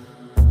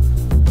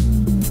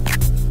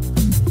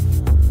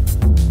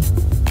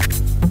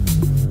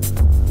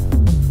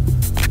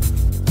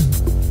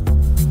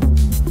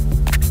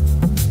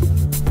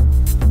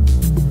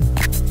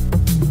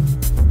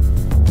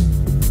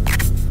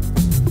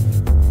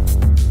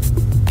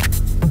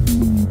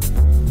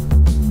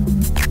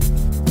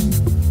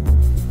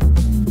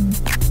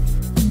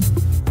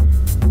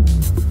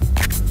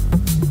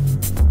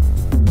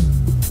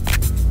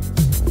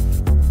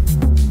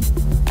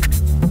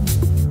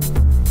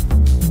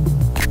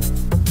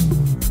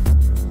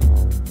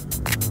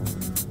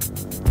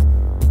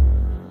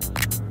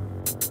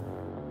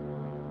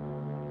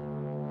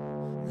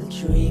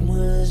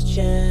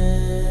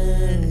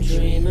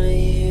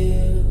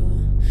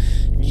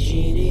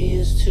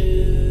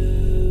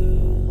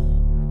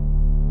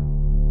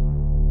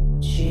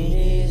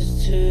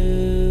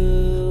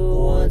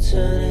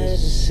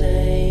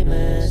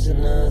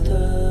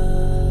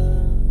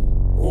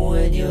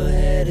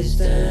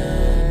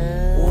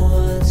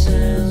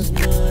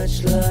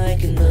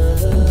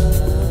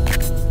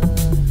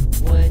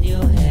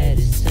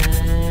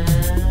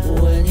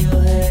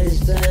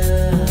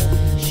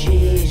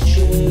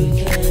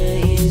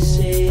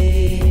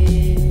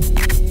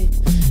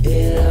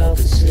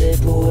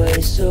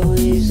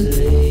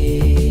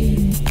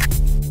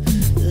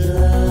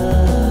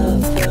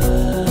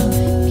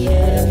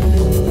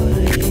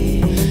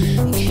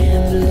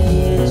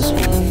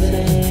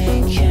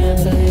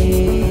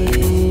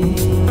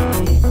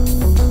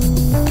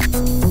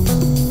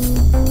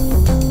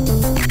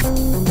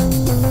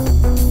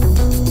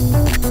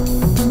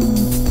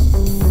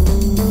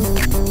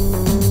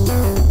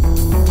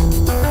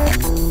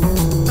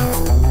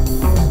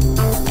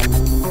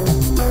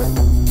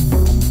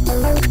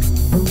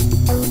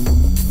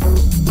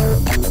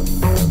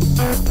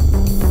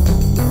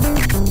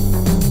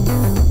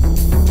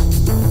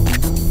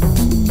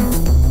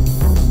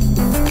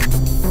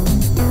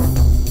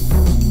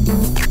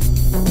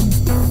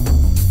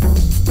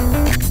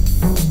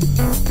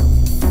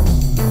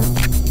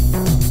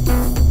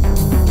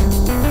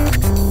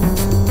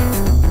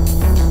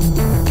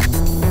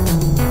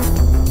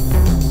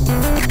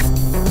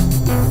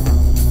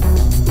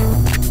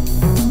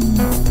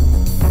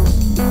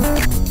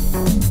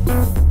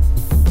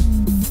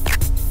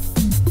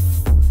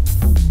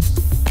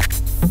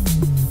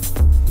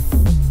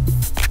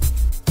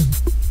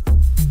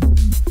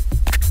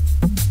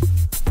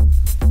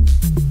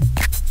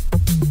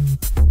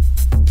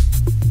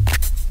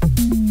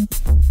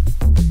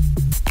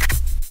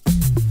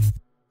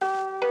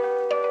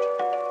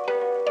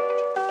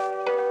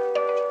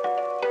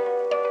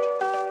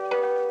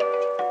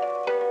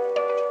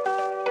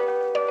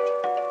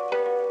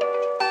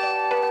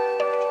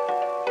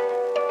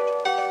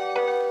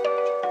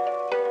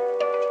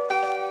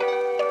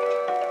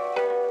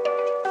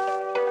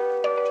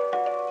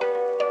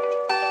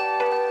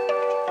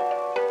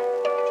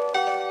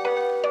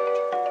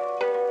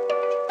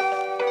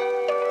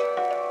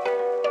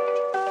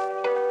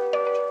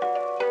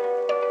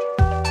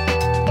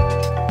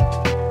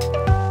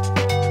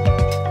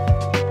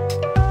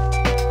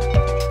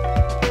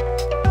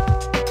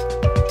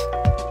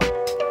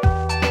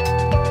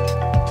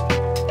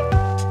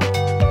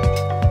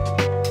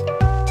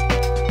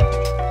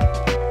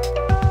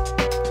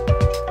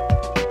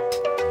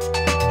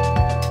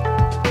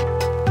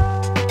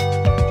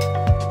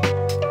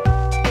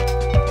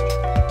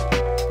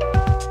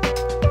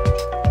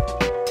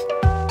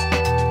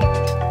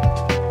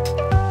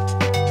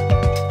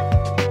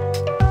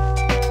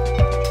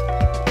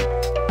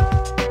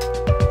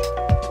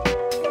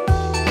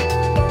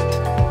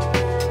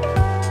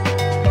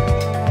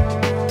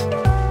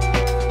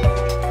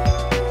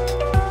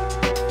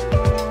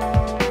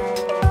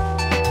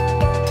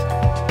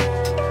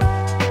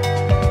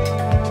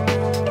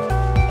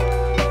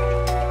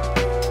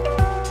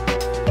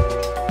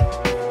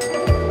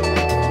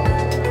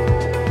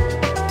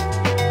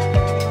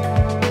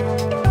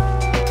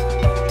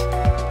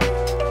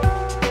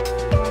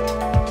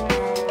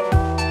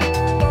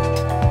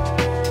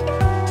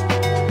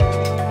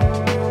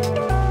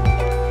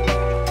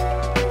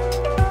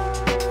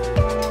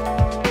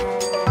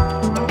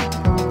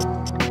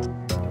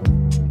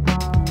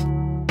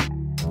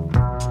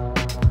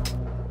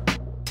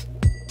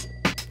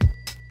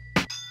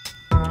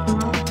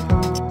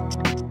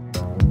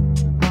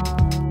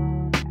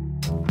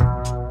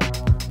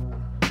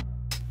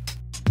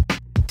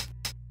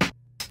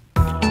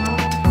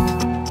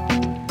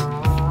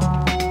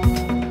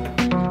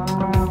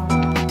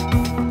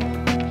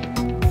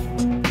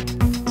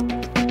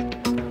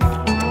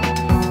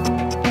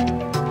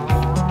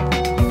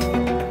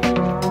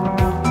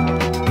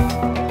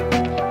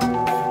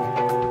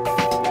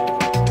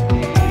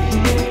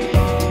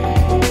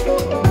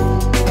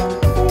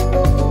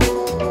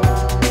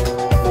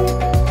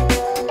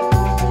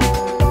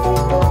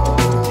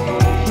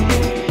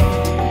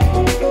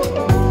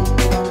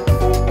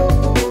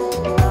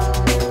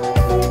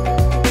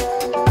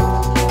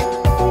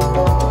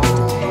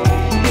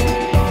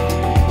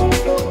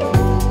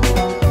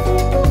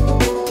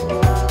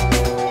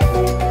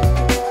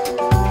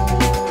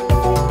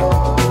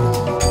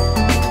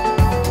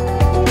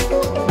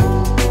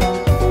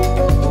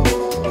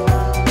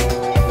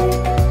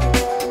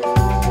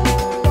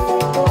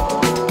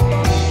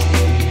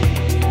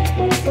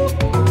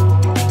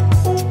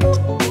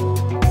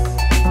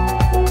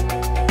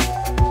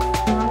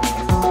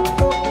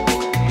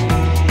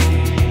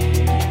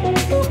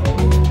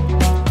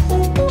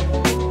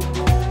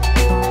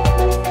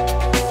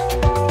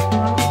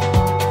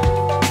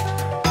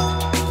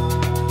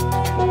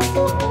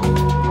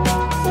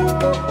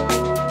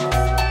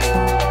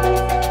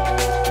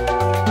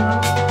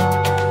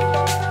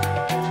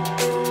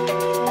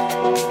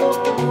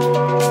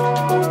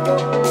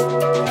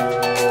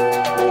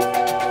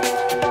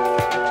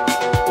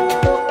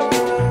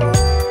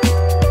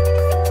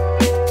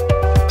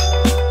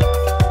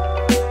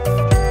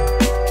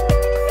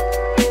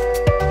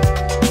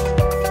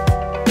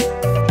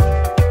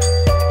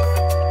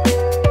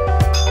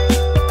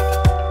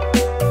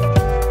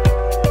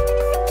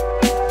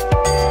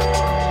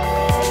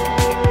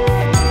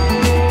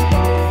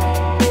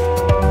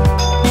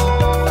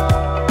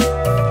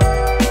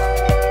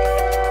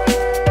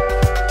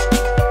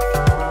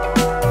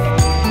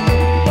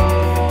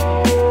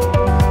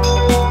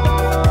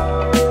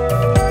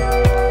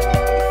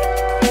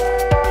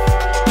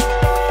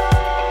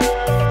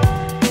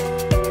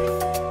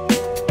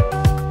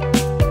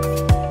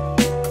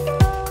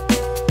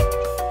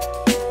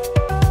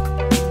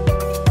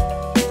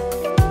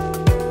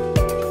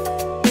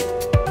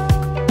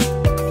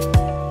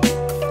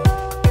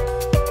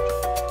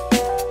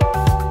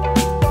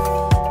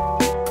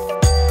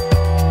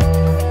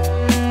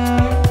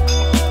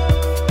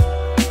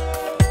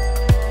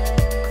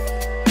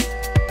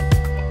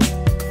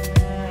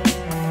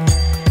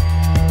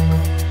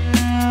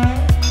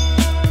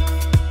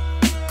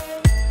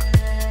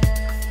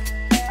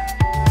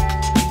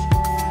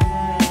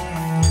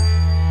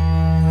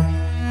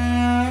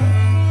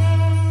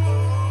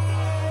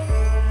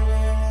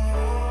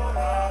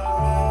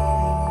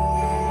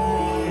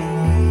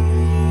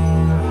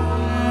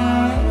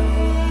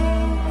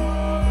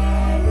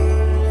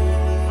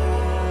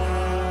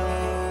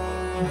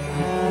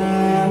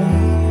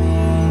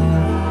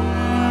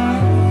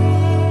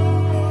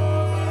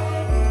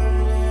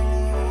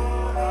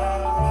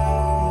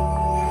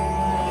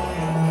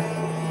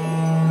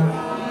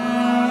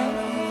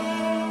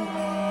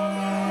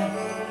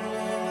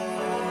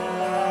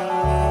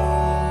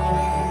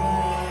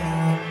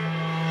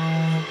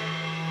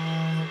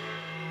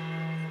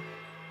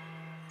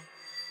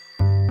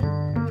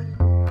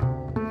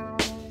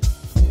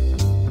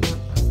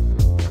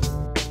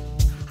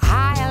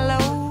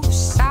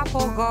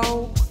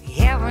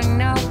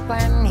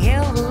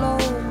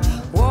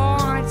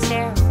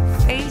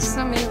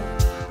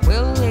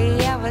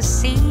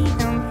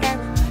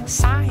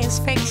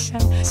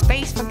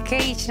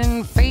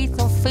 creation,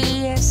 faithful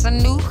fears, a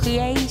new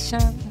creation.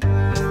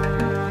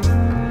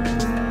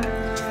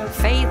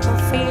 Faithful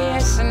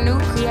fears, a new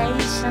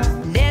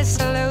creation.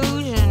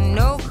 Disillusion,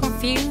 no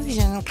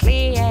confusion,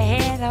 clear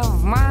ahead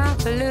of my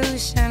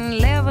pollution.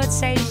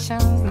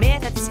 Levitation,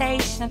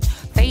 meditation,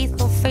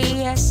 faithful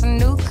fears, a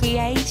new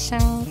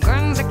creation.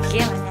 Guns are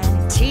killing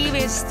and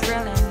TV's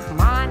thrilling.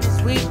 Mind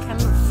is weak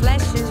and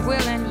flesh is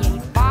willing.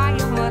 You buy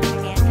your mother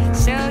and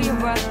sell your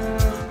brother.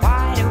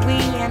 Why do we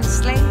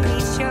enslave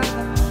each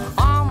other?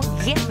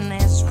 Armageddon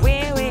is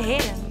where we're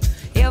heading.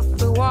 If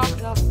we walk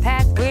the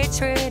path we're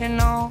treading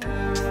on.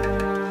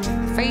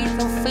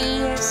 Faithful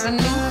fears, a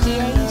new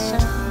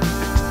creation.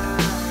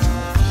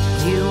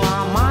 You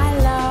are my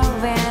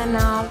love and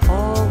I'll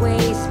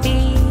always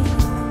be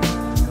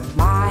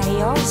by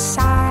your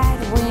side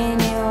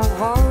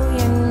whenever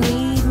you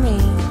need me.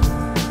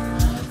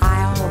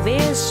 I'll be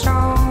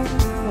strong,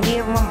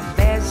 give my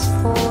best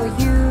for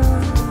you,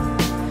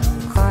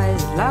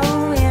 'cause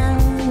loving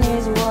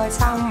is what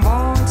I'm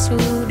born to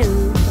do.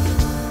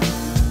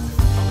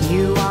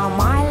 You are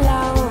my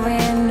love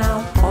and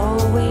I'll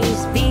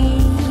always be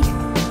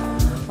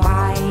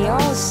by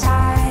your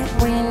side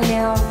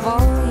whenever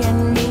you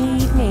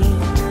need me.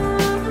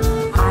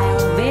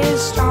 I'll be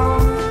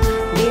strong,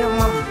 give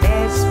my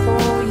best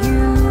for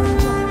you,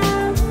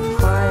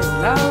 'cause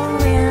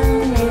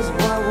loving is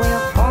what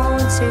we're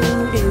born to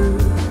do.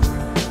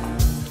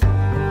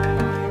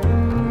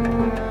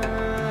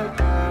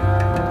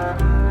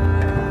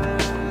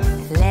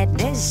 Let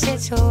this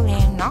settle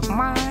in our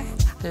mind,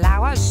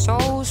 allow our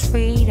souls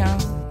freedom,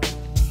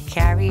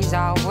 carries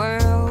our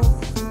world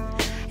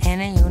in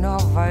a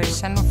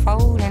universe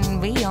unfolding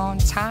beyond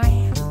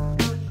time,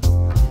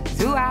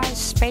 throughout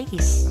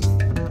space.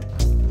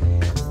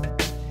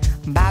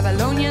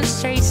 Babylonian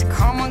straits,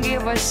 come and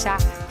give us a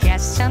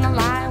catch in the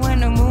light when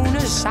the moon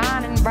is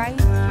shining bright.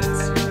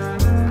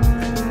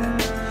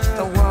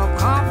 The world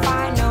can't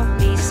find no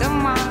peace of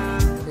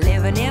mind,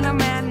 living in a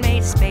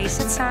man-made space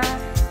of time.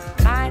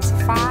 9 to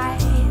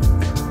 5,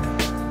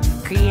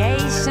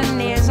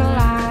 creation is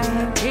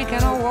alive,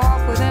 taking a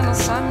walk within the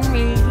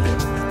sunbeam,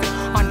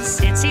 on the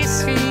city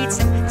streets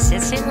and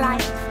city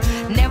life.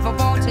 Never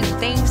wanted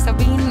things to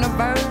be in the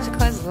birds,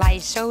 'cause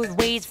life shows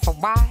ways for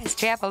wise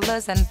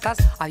travelers, and thus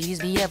our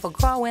youth be ever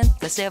growing.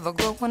 This ever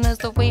growing is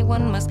the way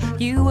one must.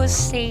 You will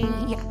see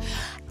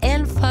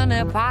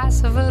infinite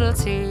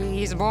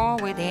possibilities born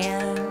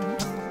within.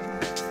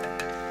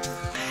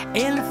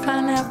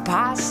 Infinite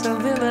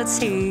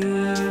possibilities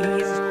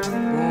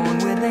born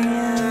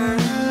within.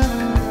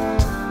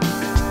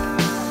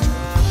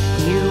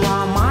 You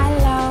are my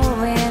love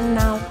and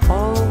I'll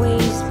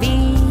always be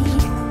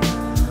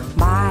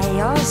by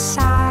your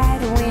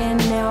side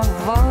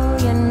whenever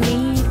you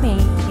need me.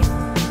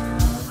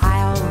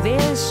 I'll be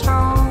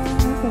strong,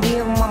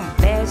 give my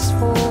best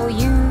for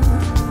you,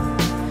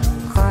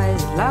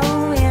 'cause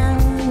loving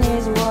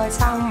is what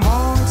I'm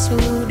born to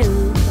do.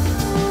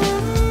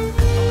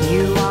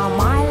 You are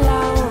my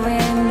love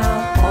and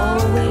I'll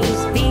always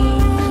be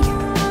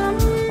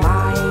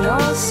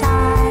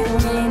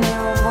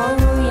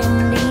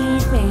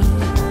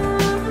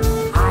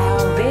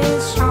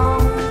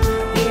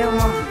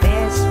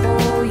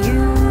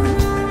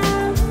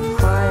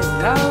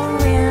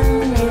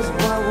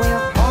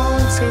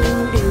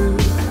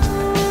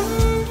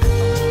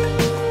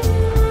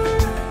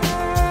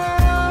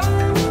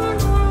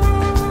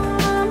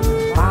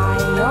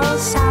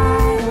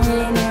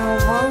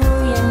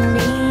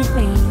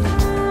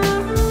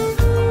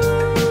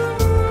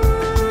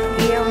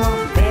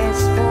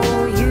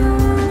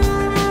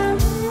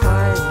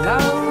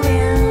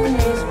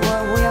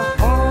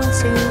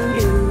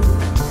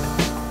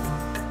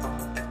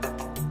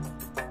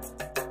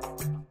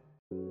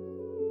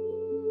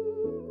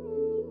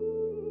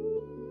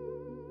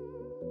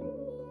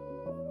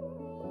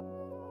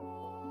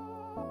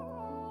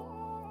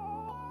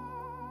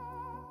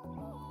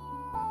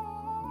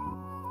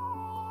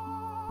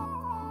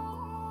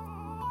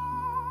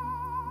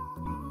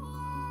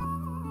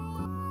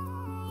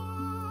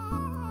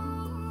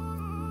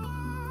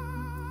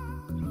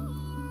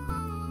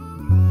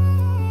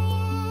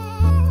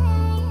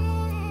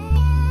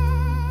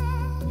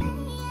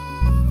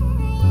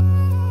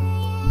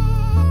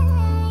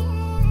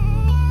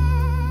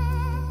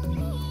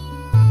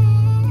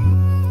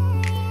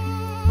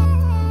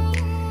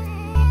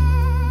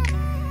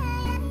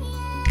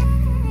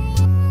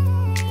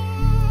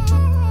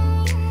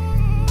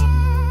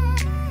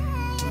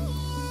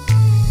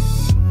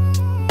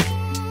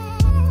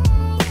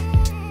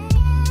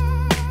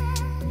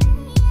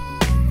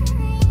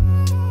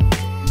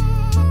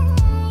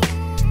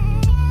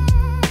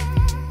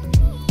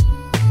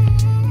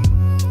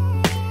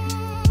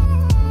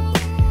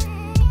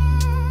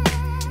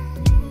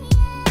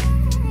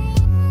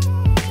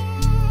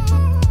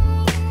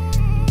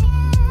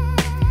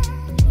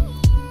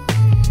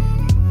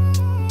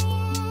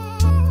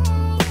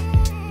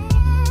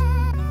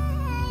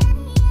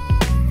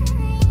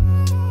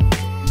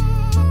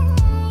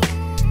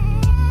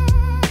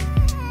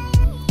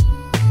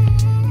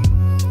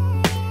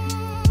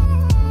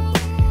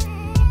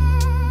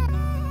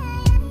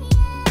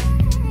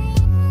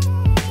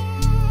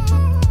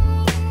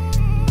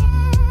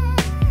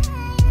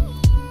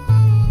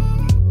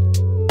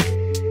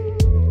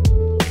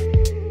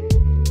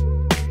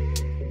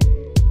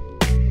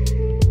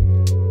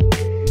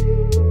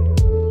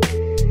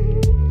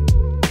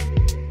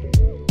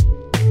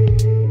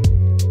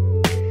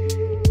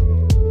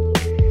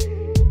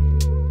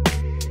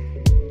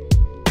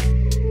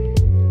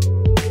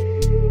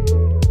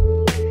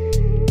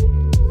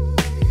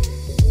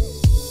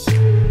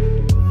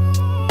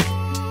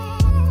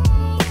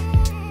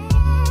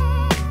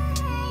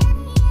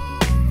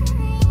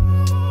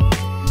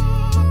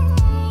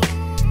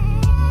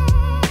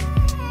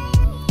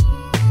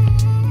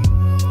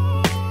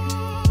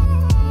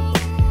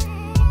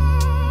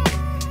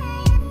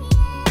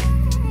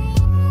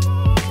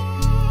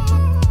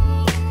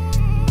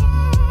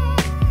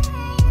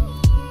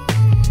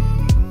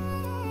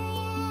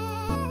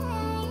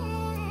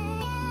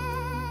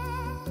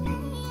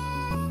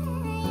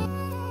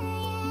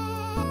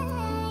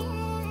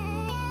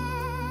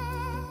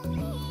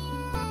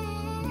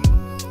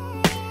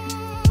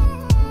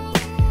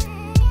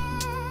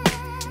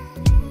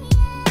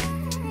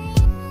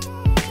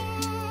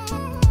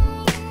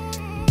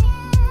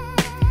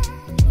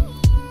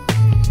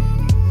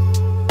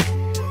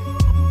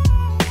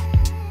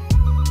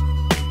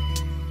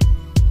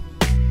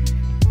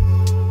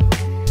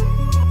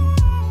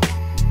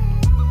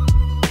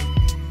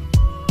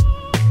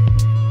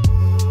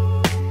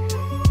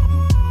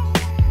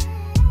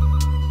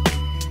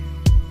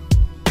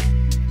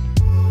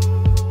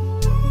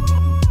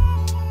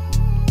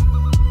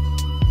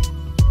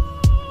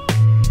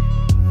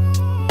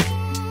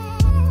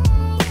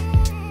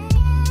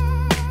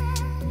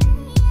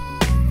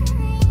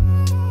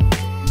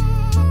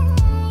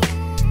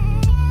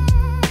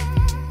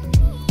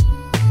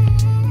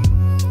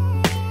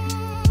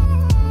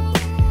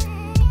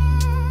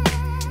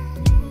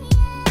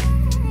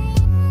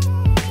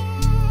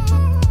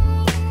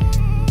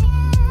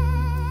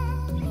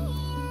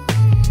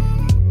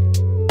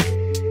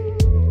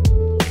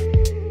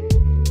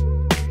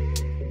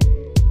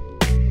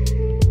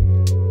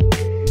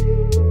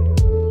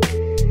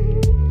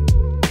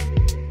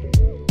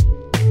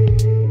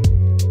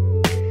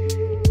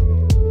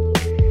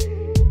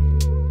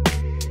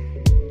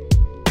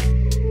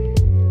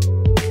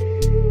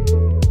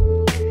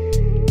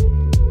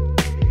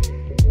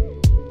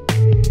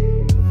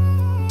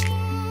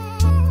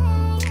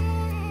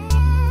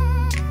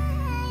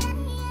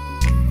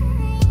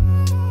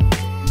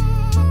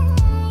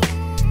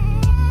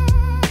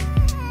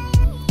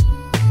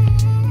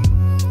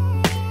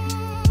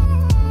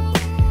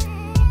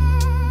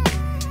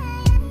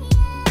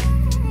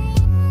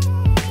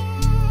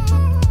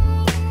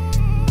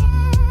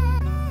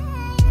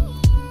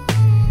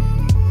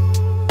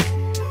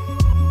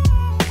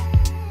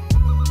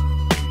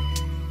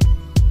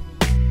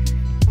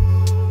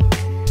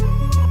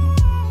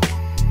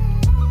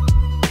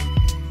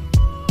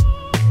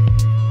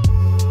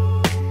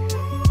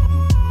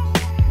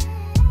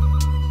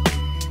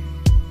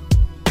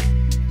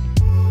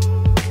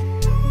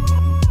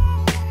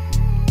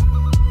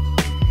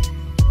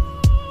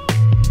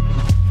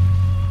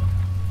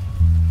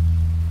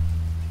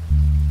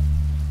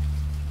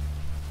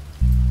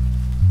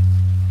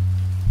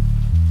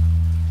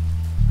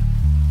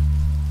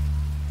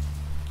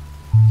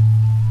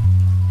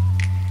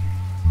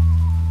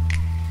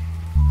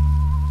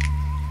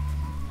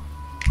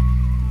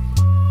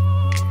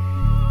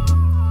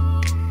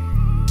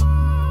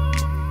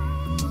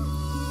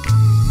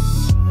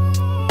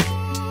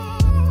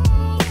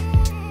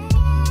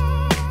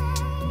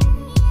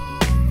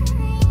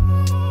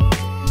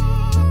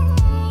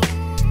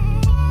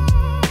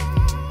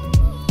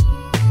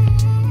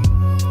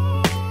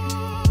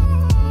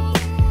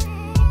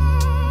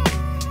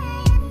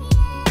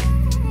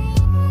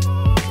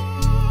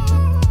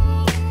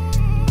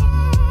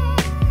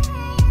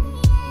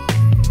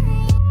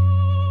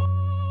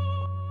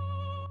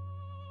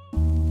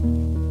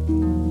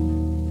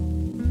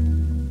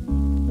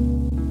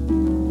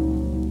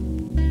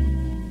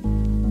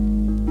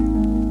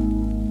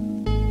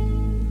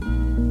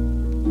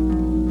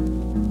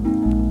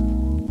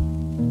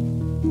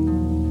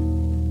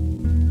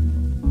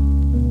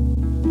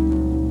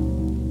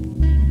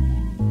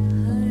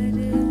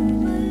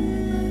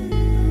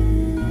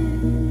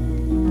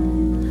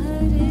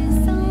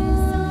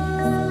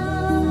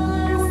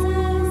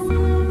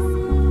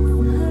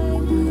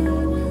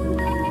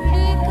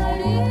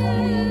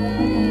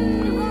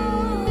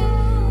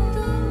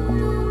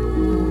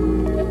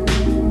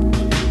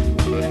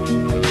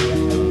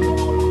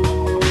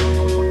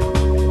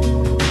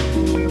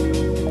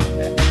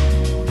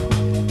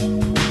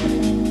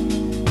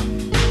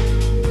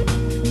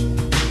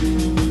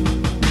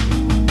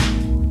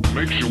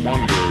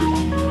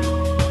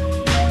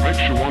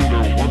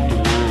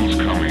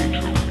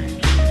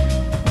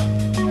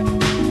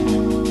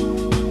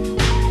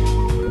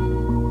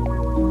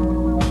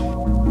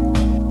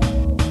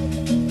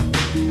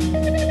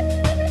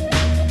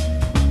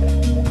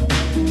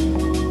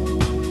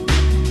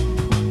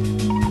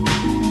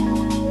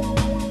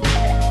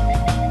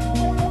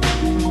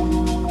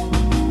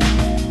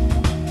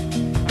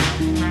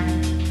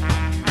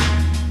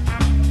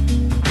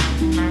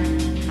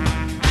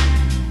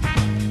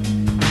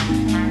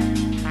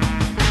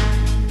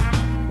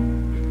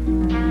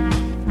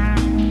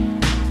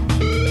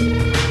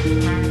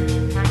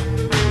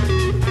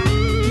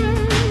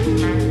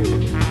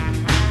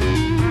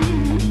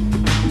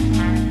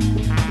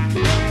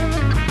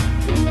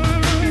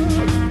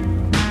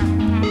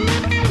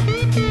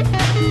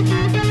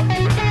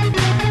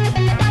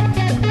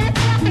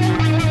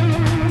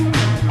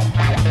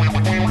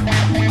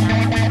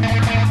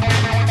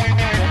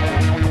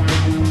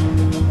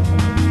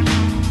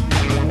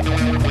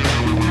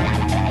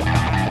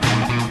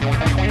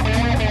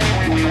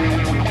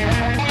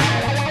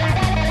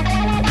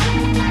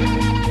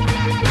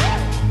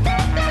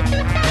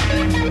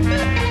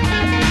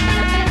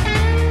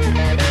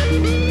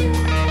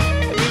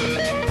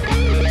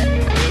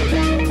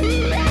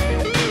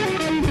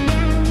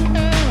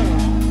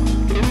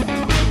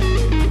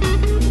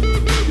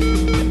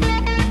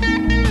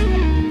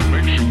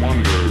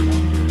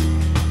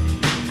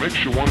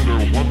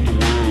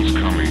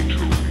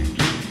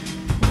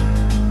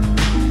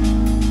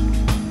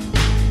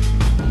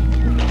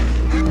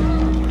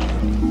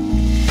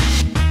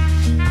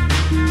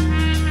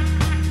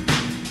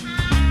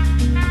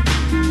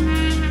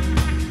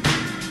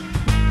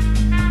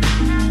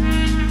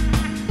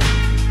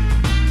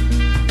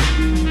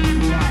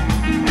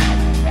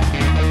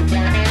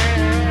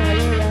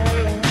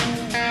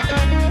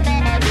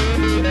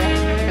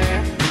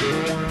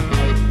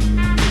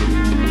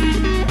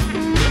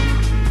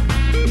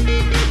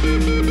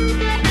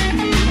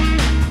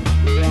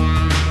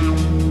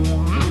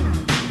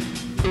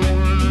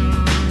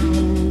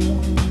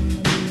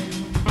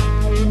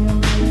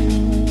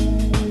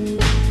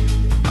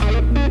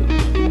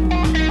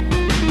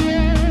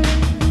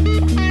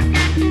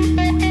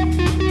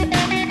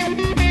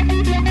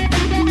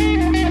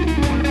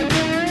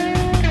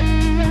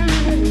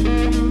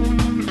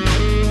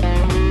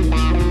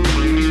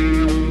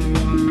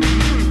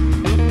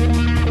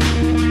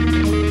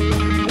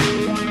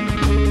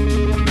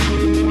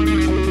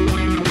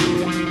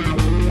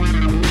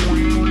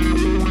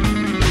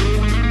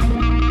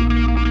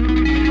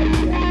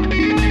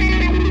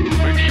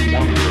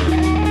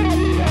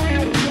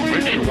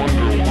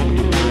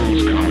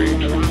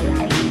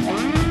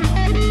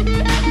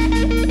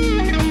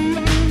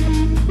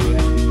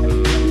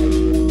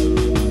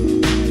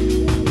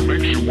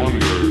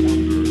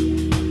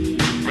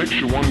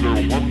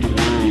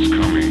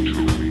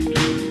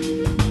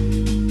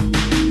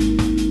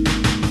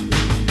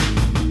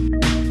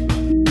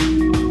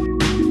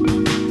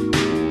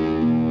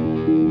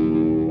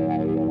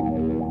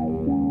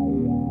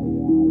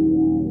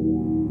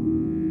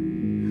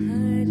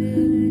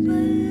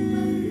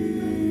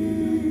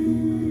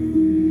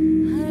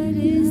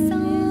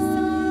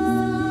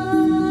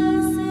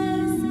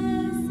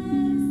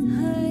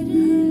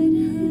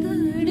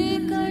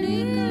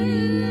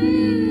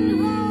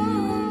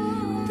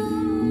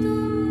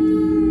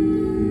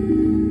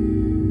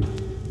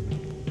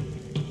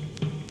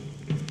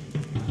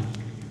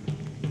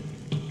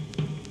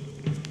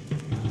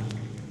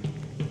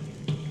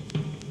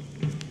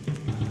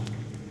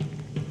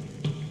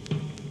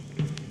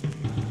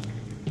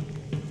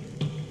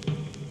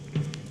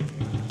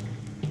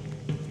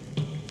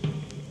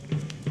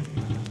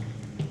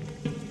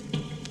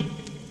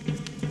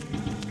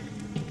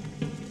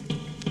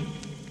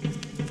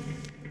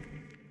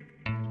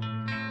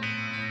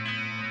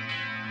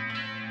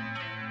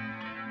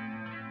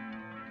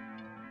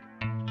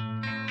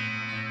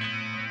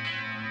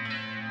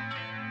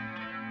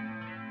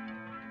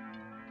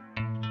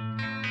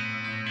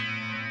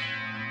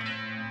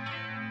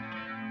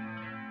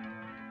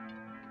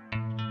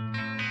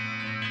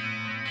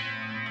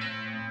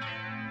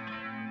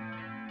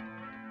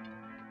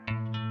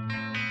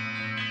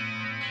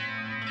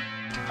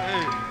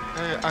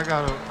I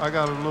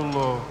got a little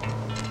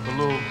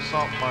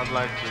something I'd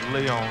like to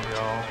lay on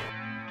y'all.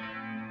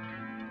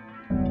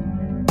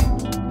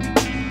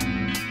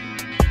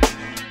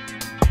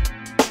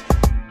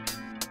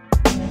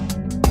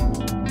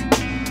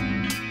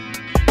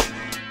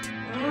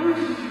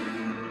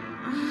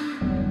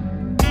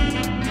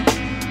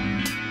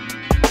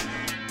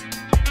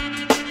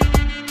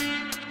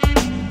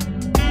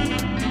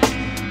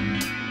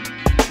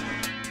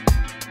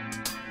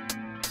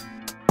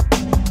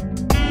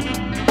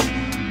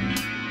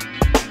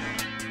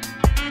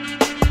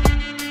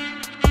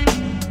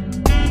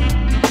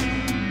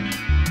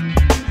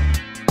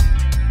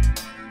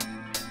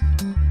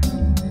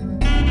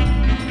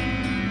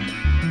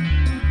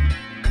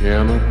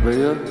 Piano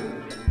player.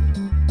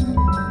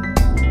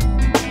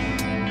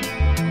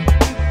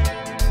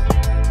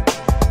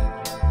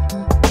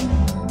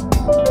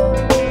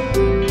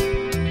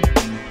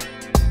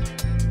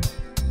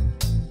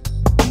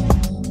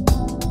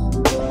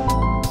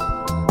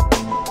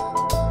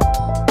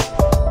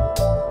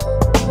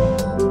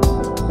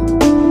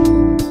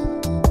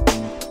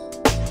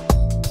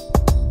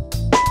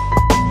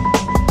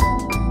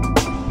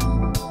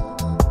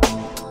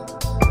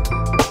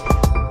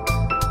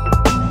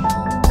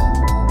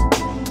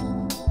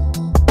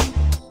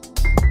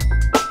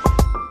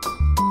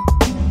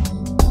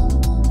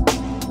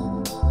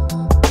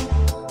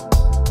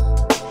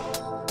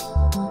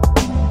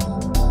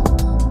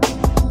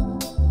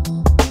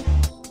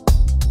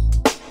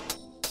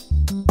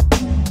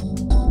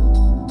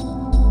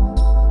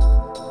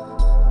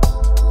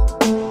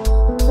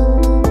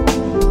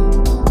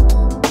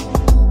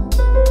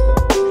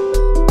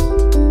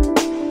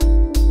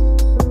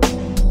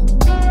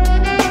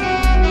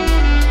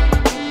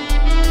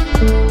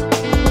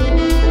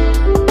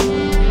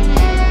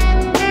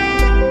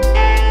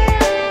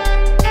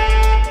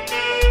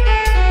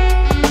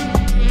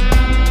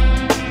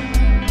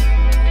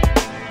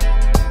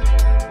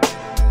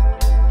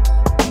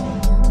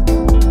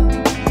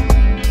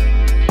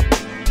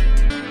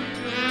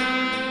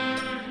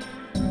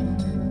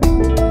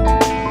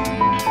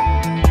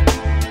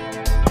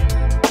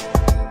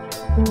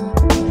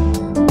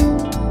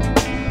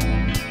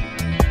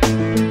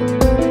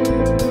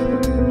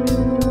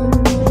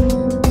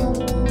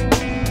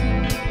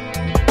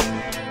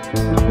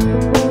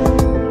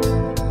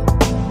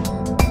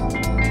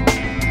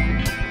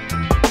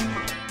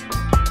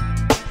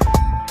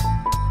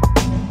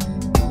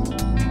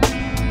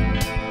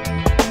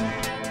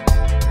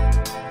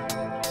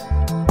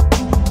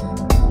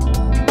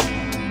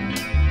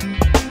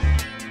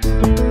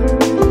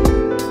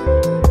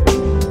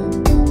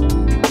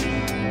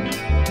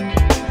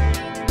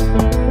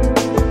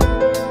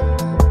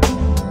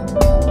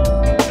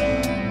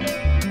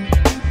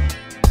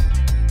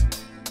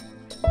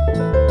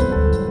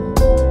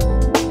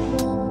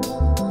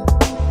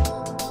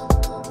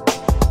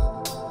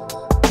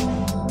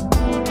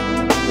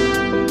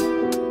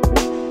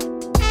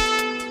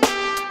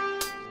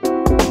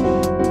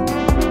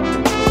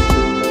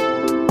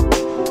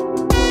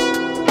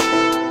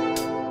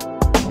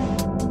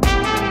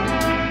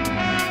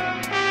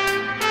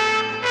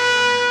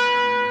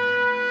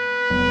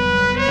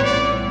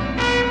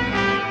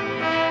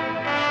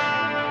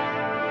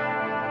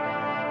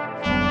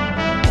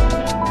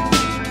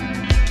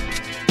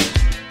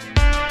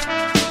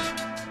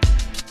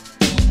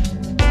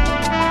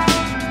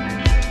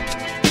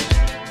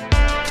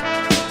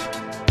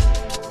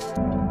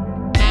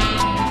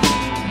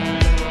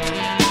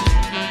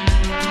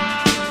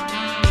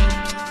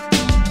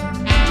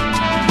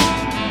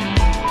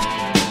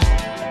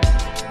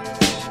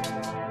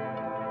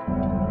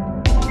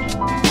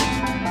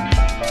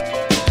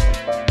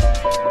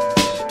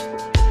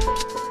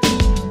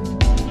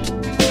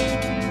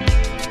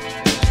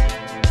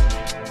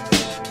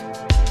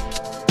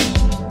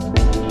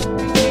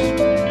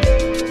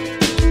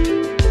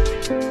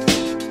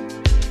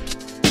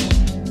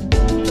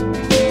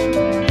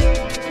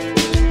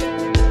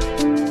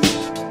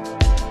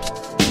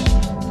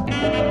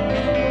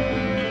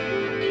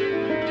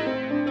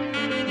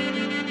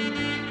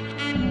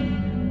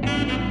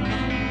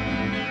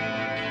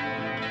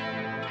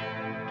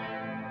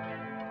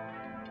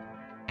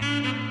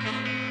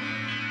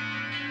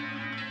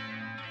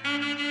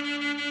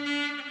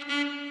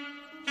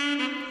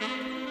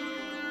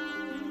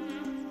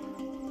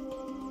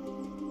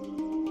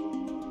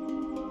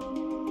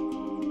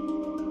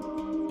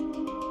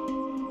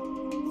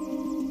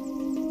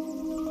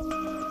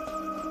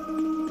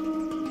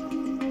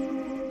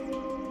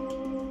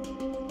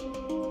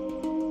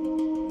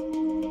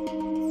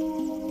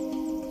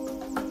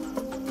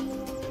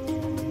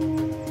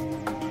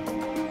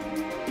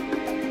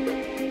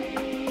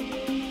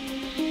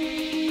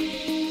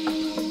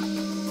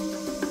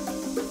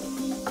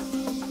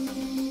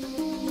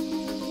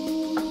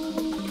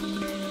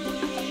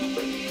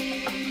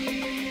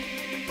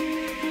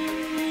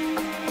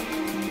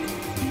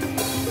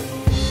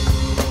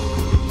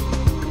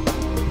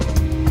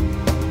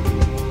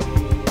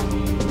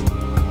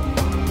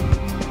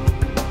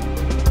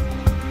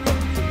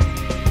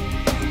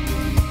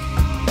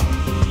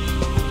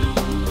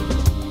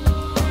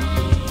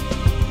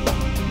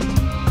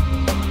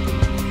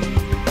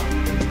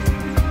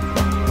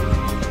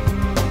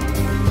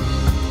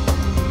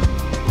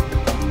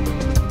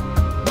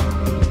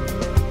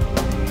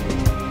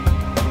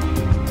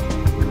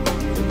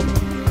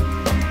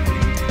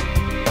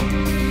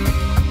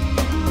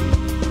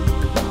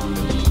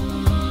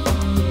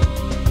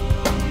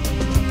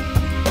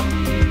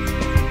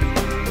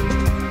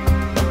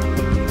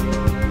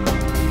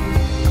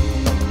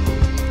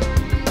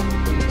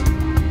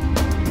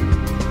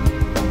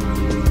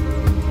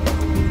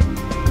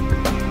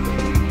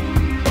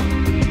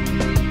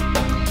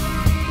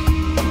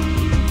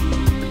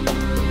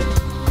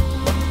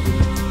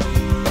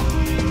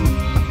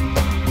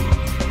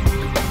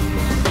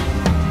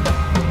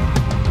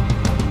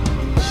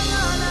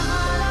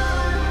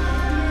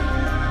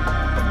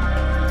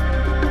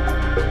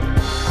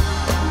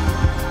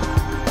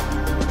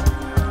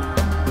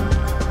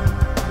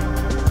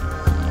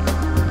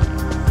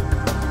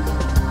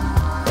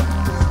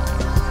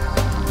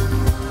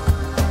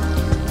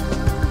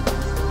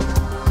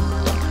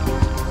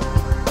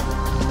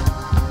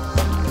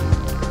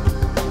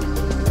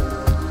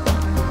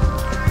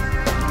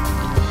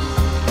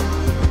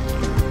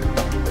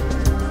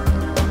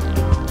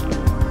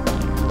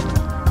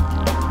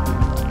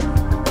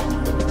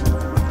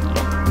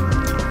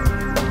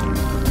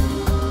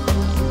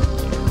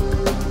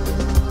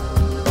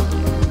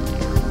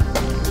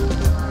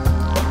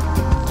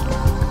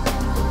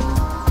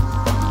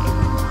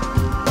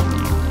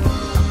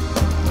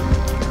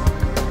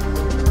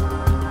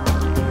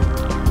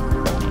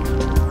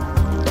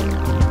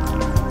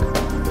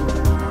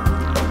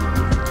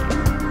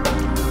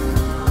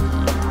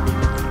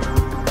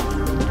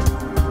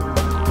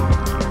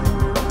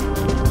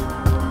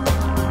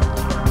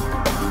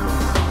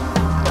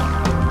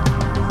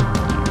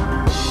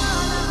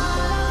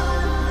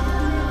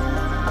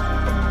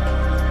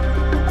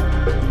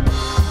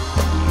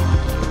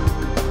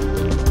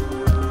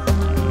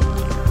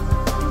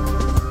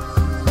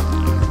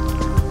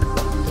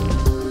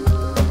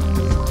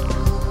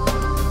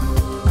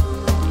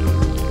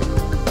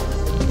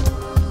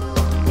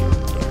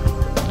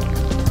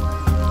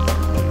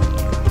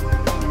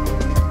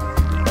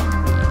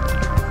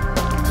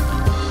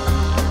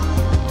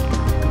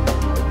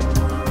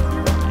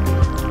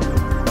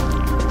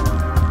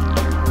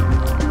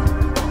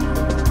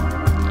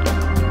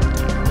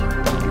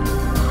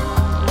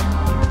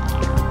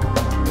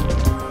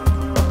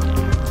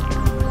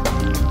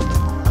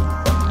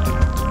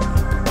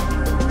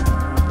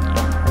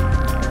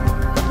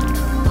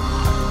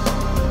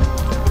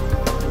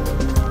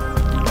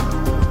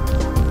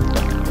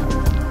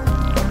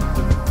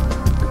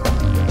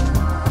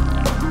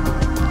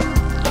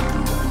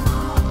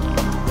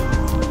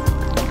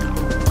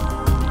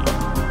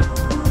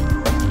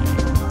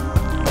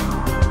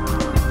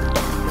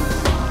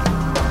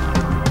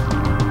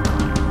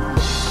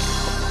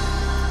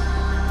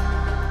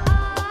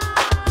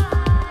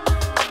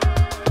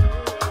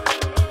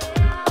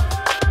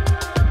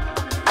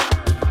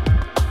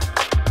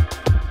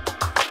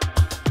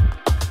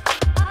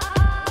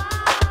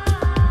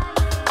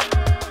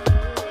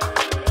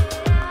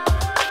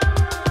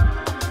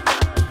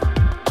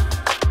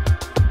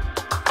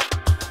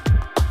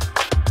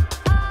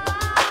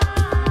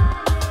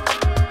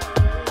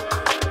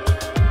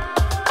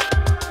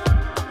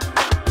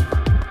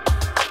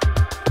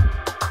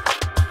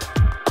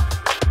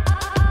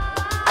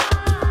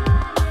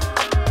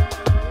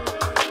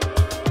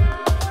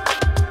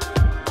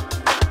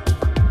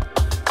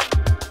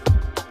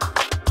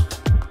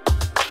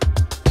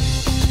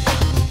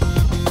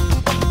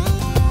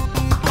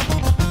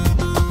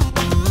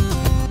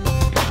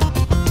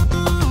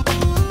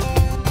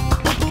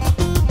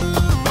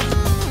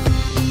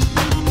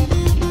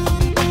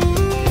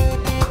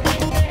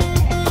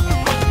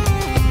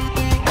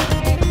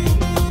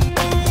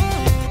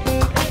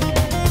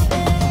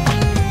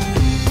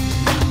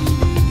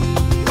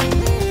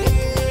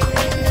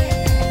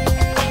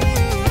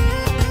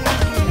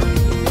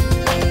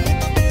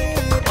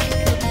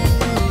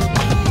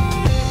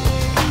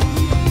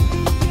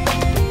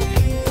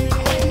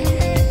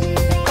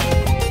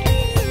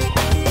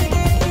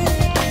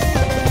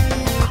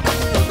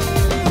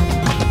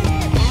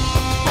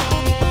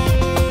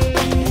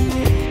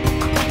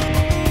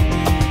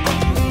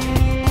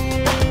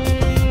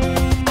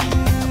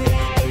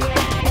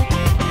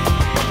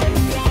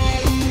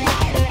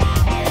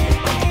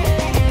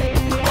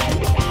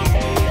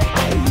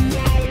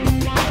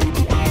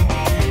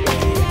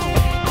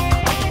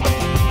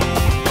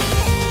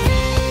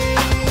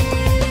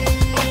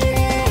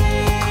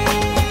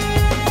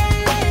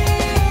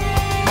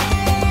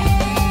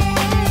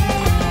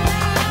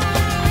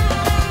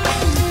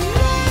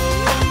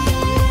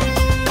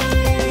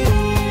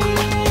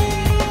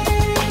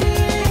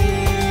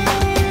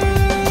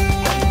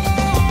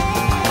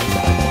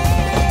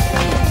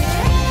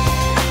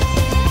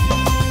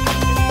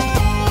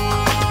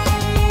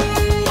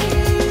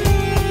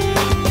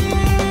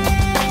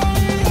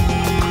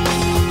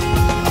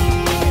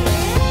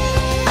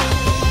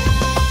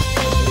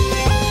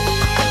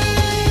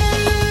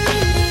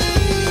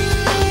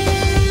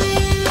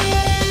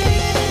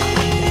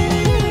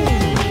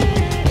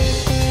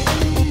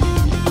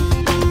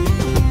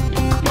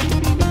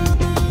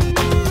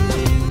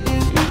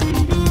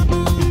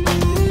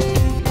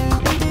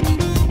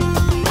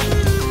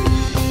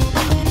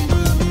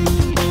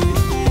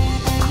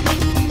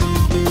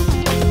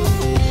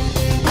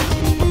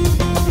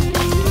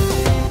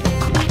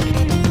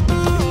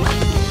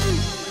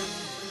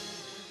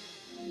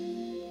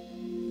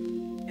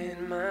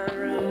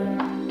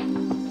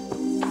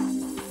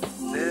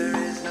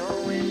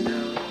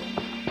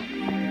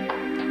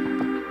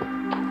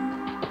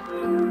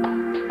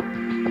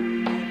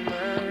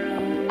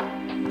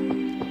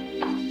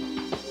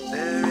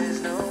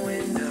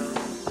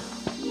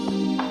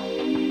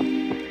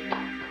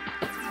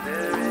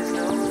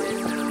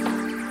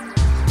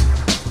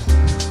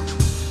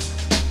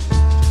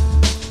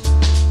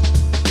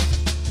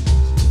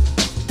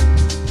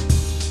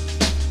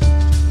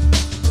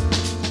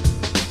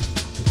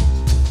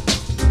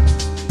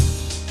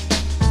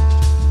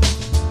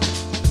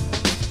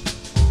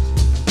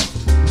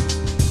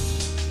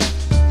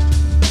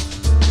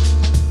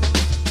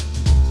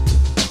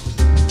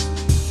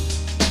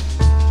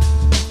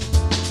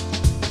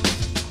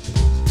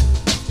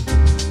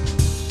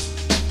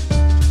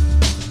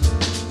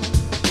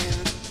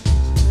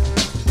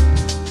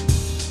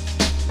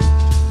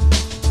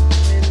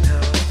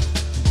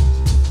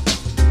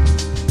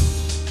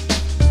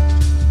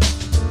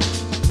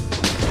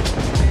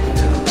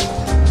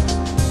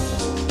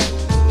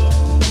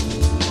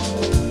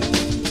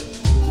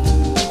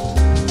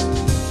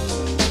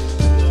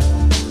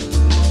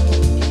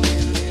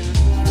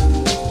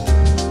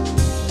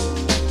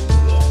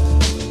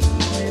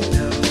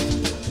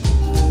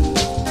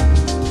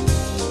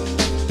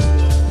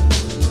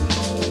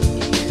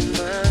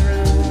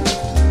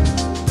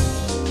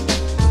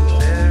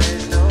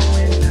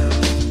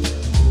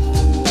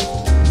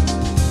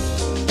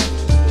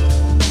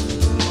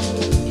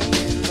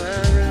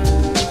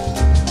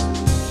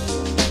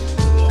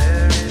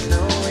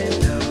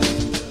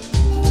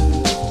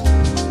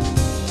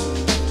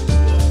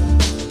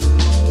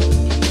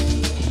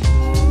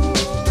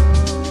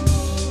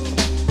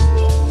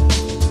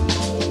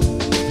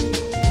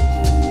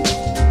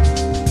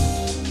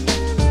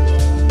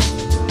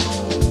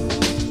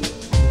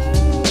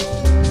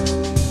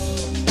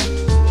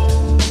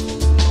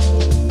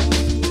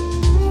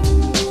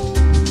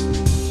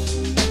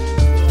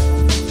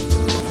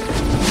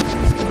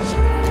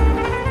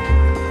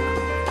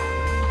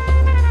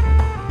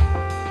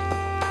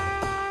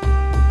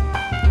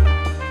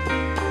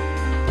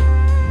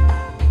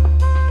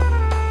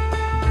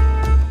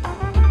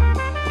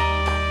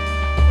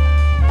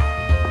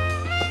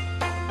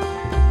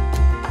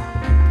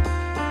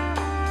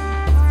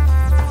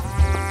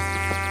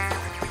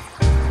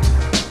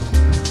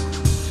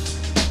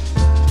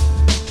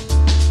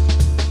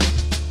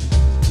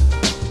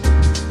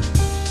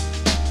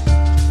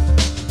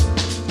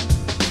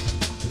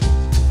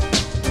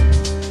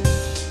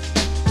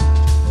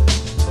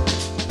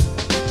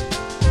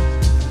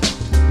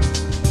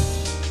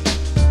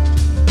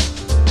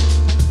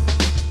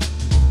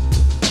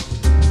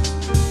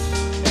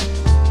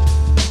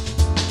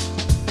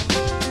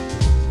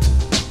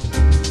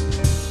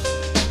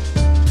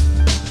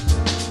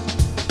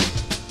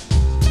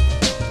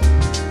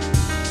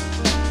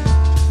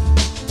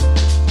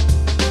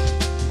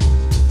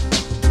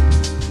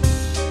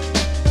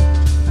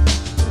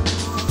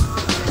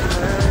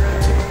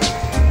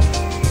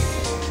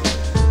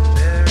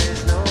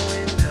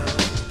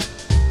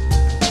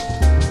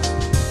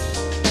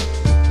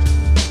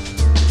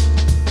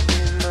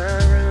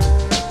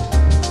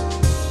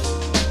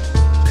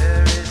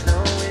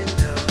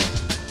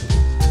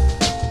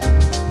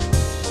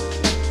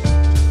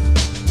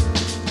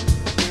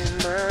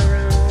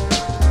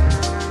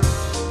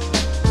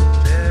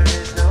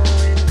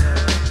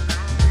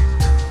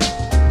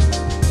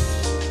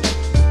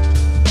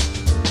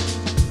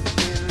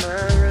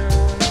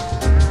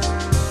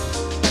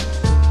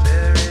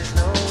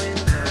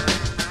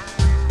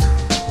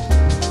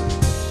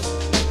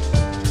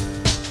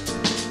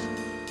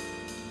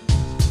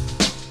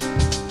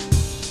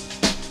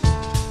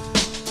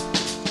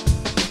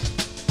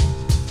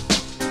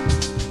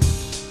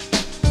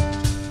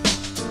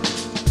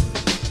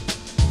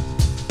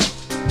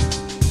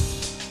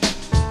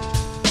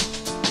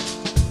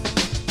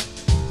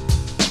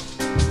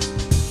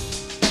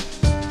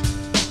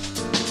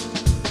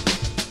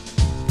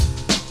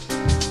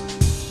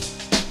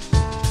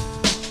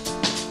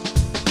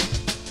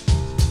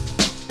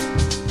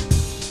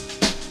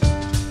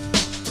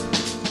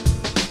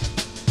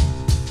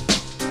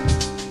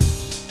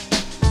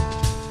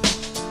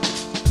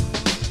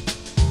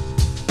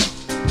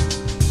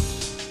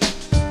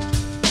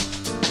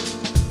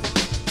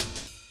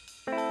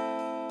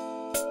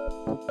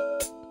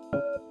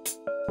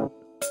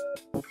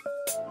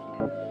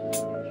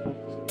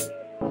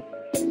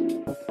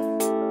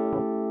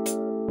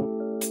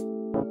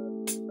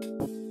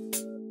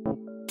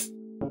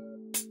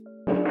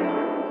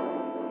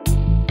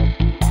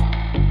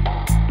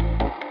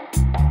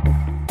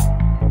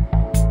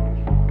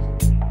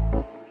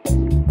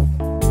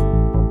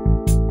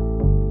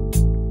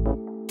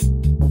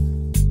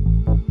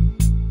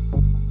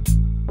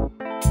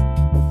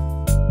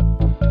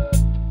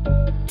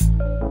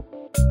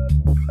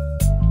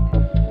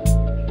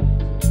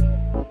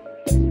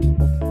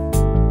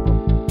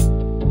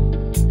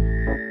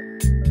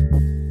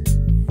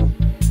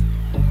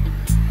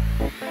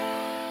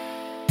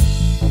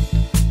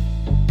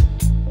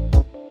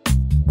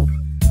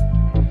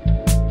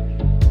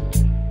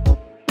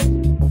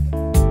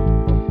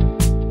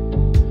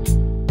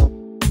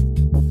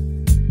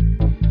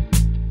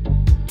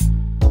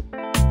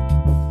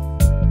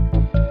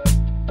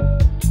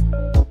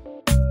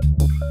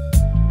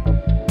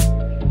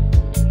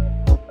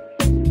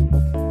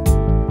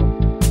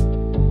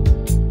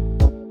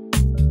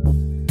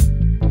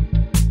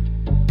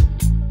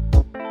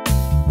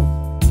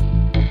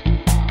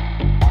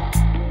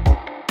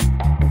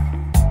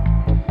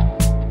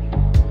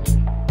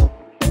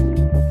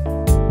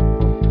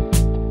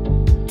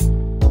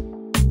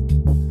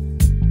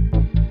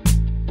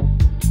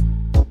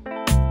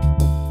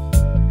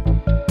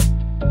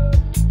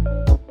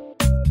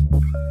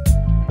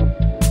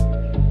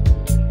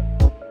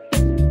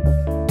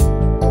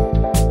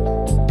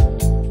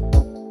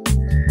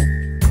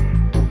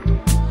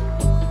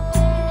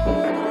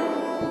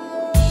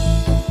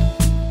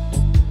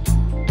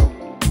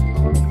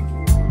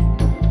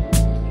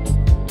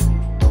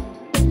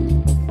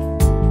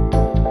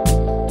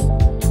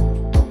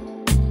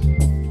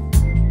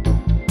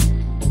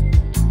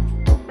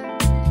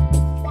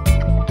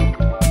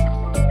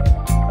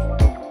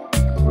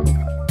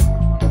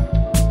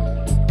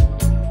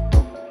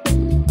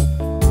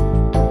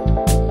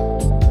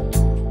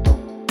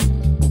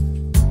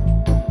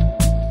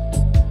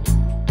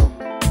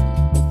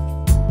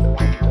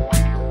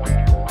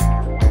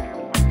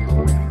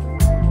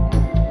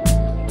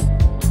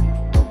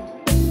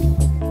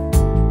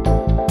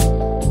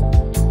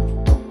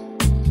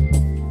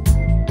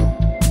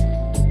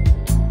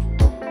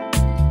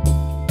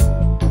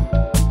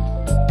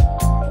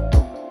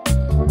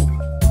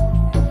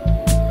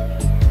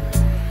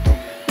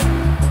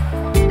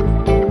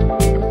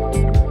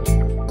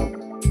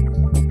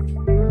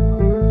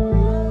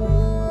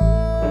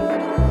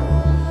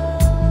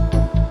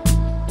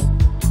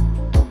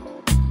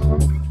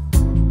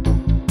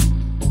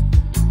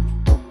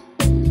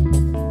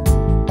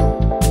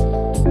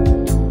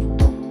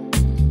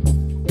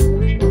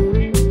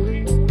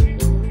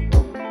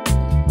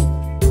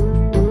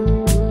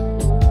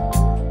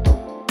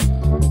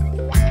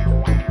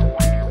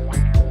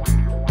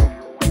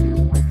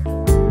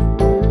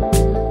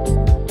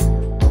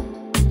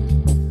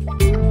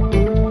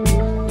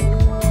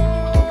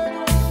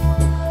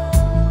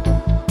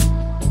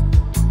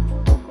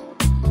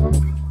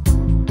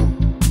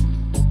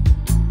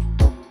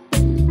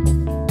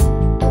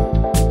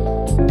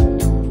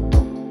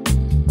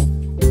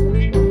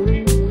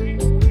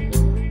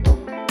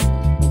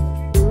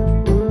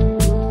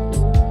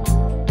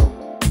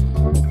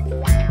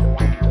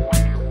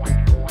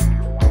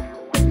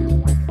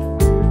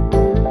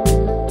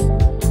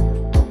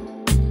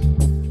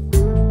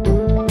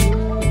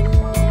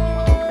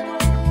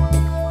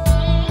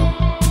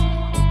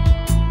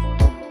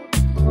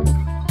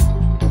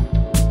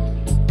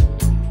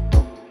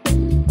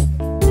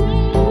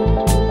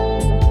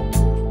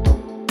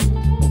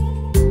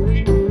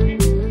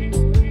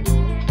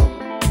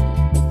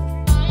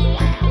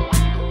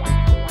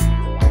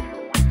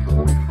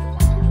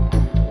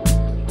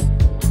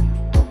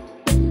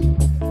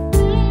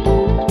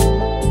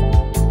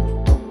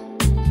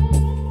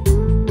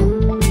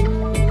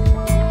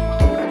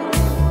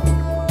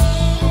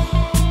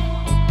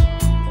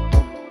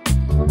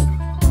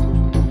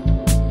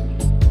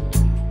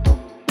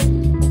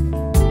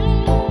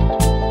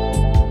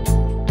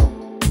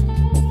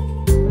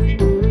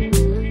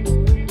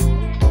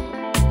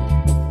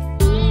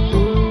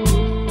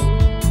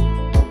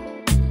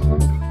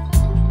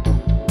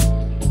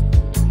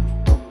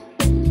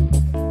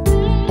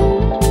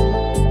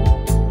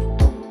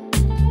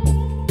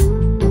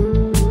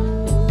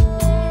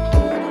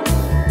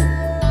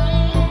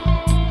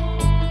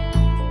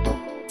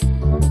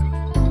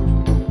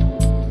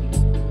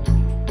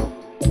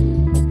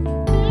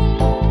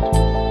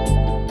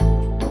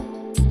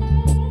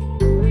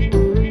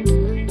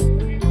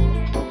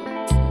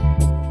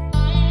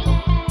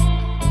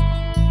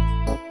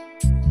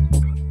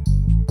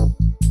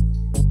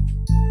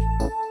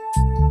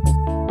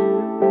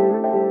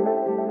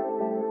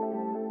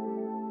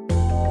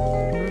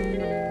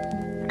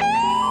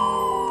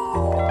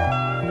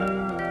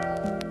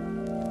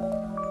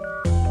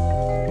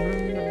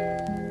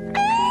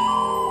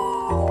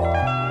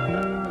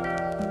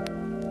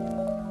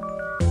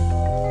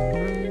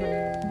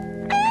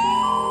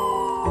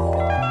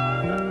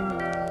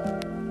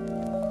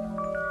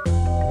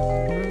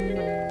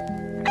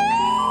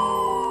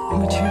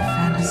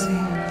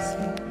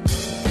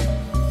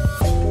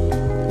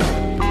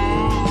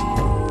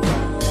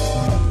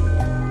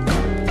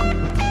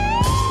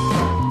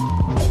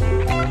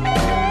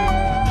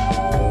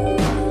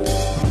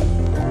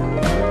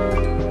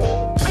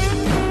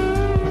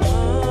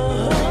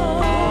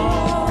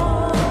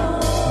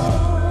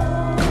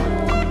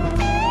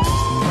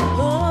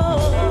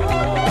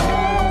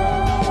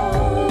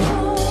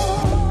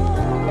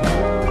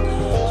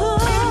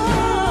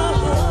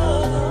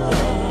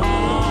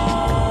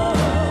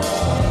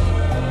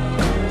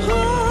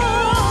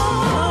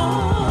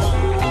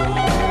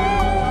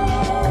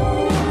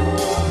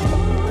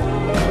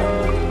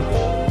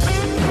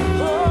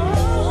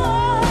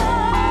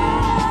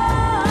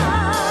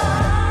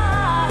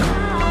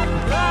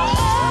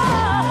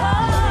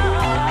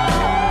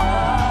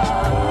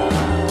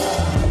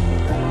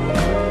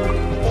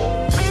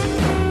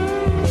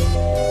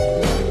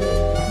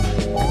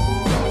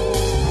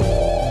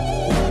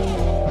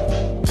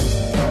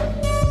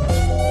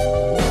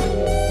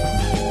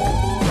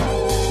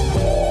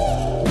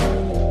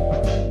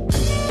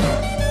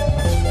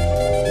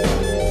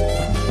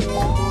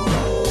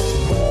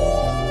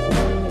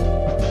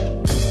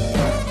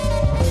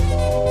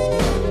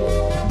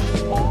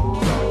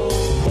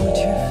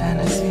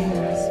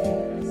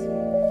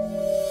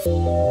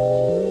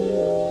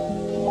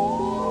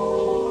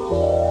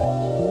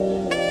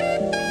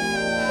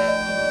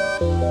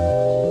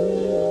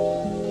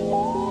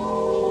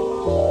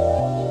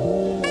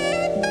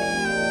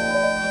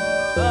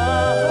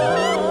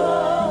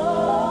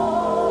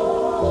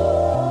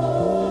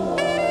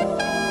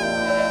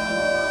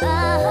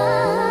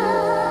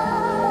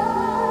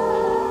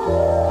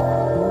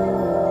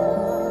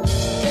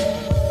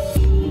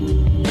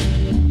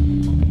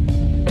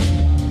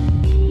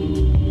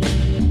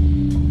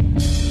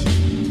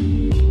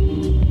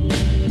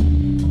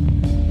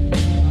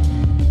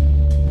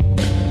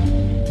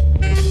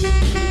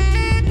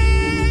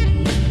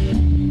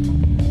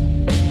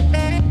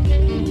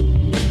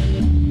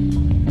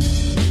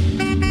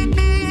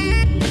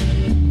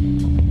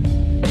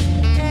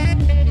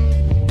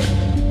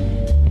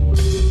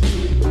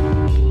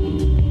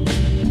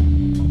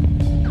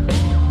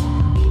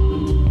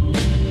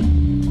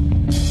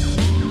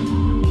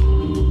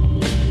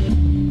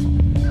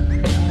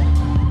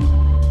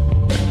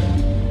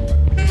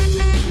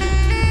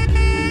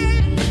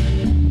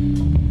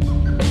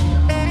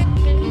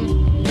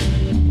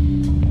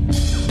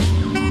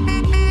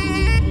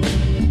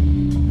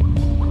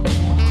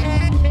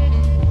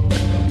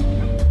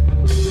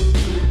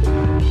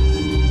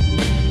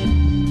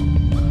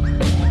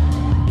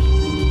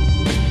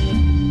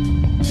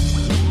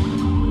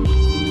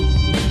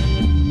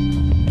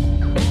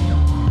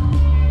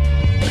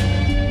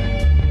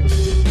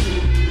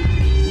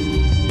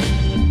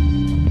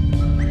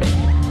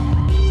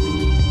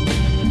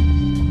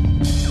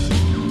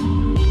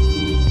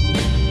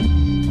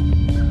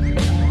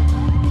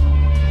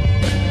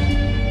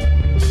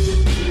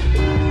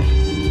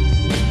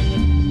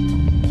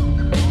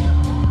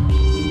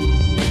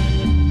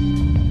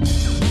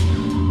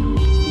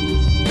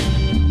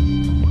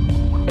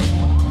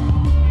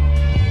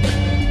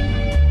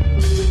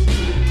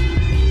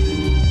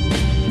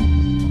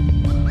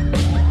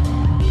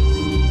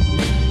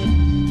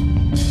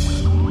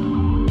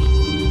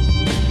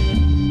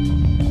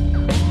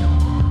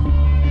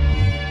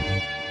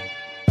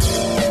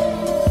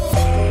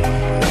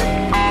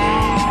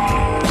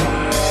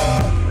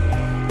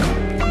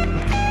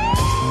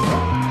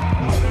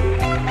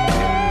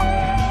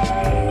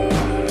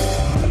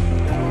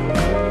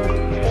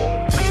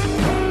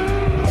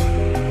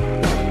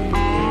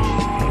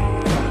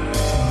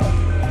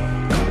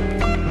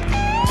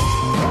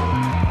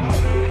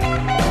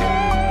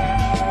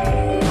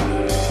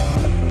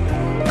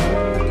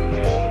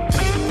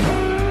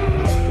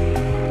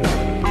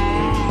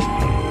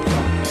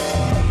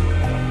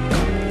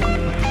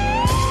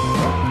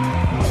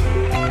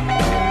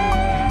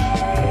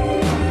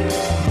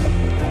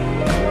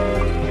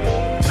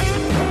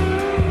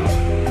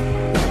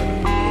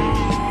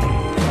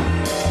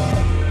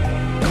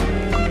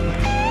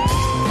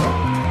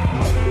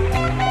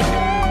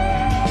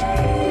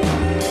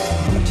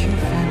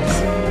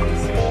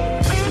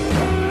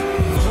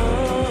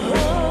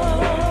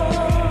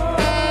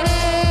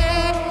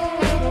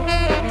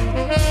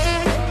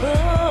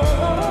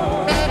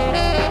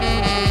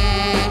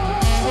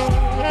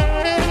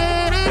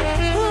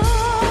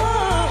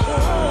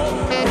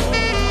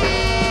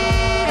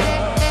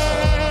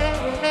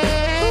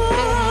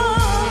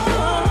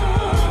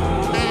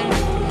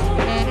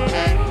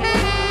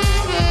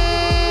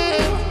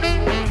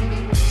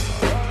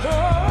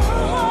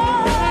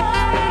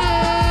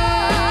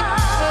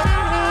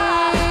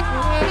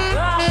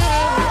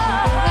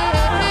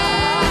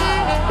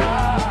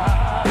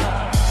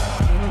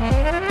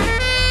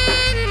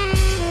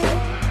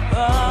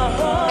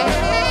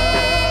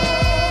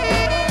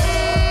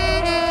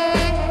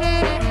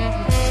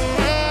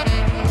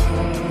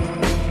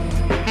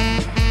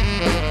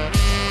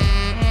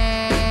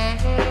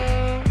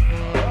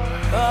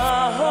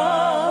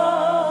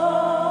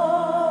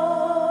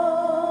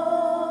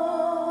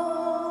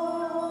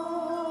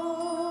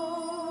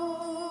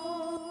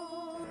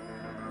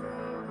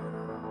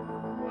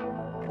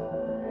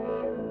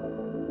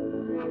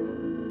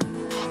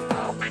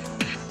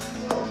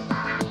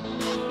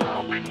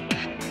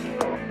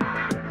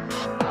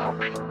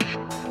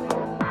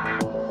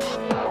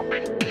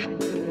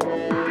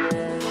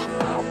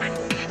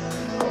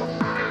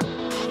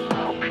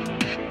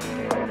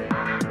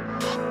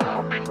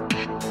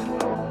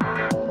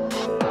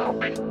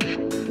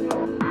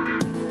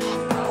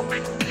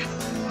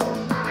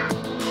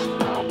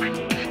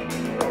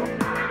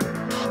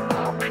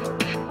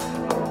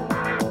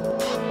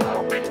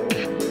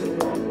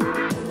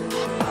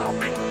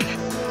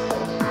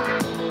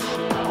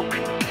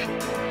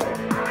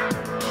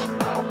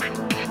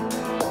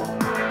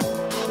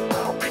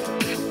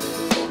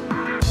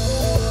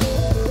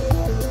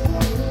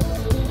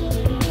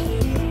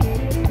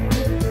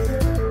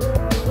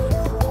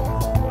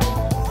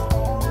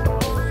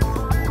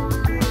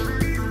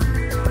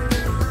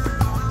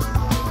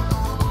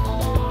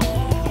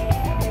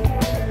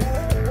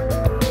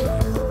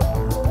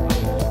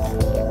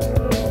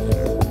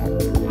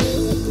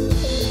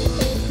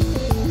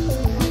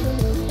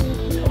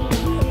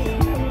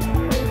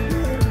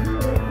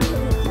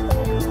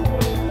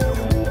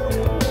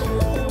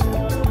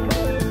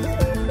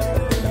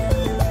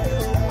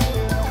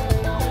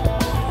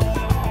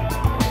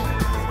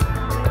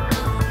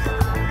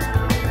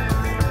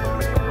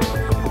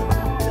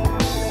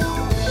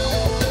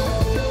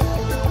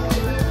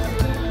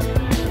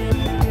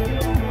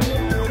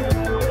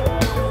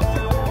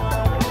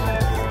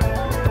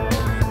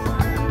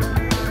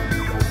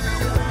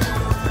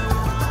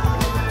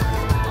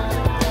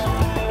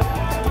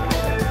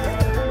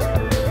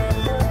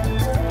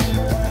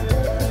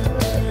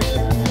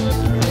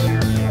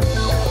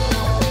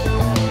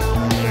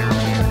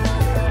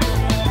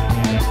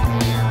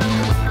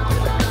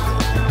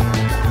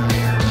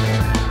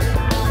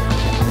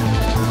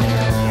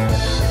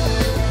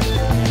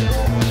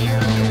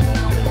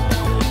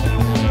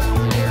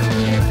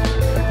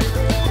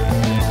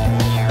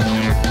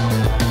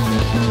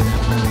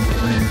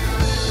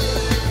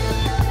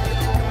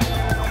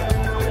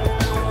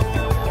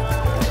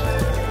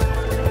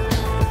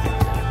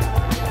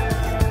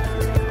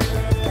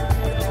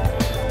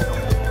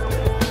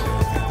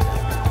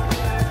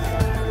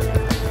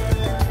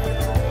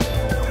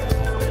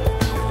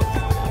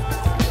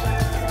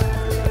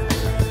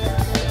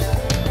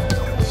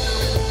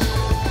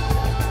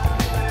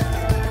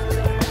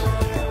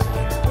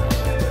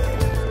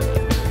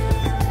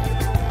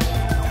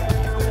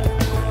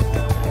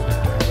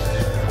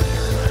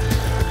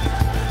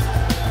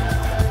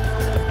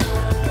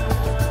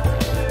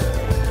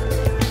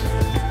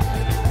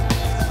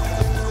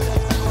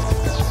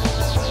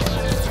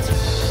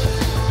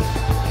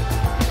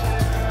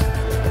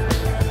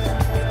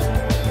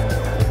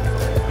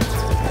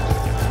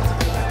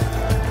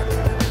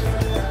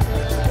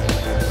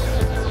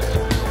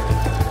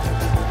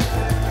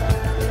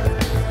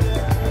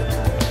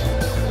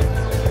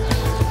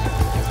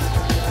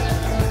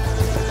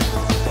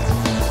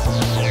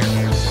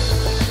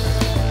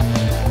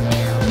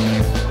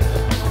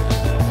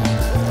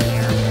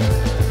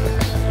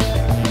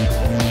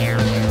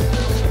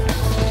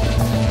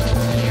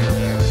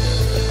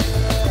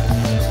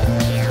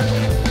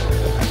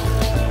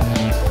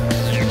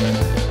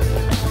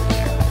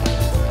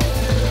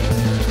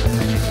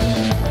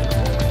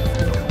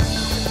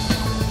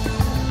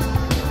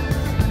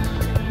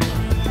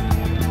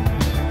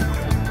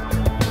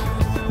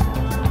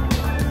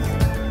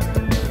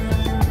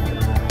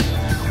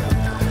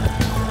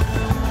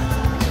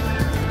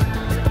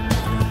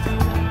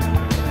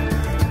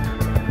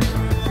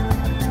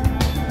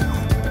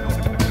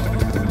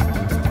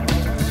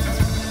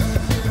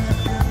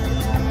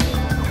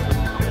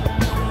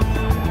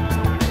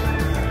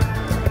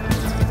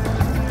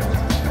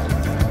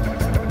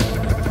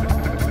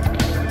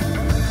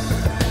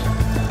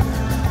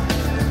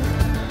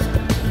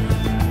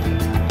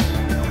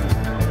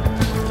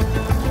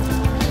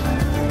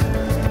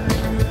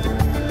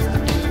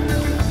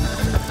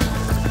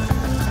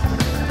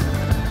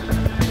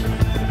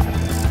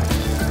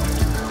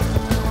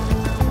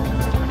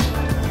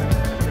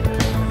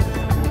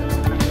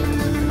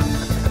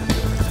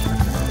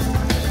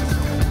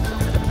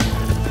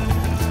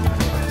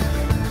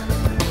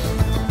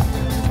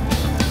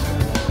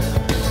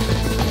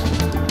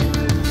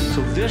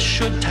 this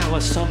should tell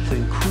us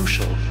something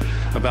crucial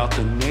about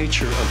the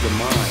nature of the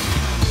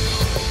mind.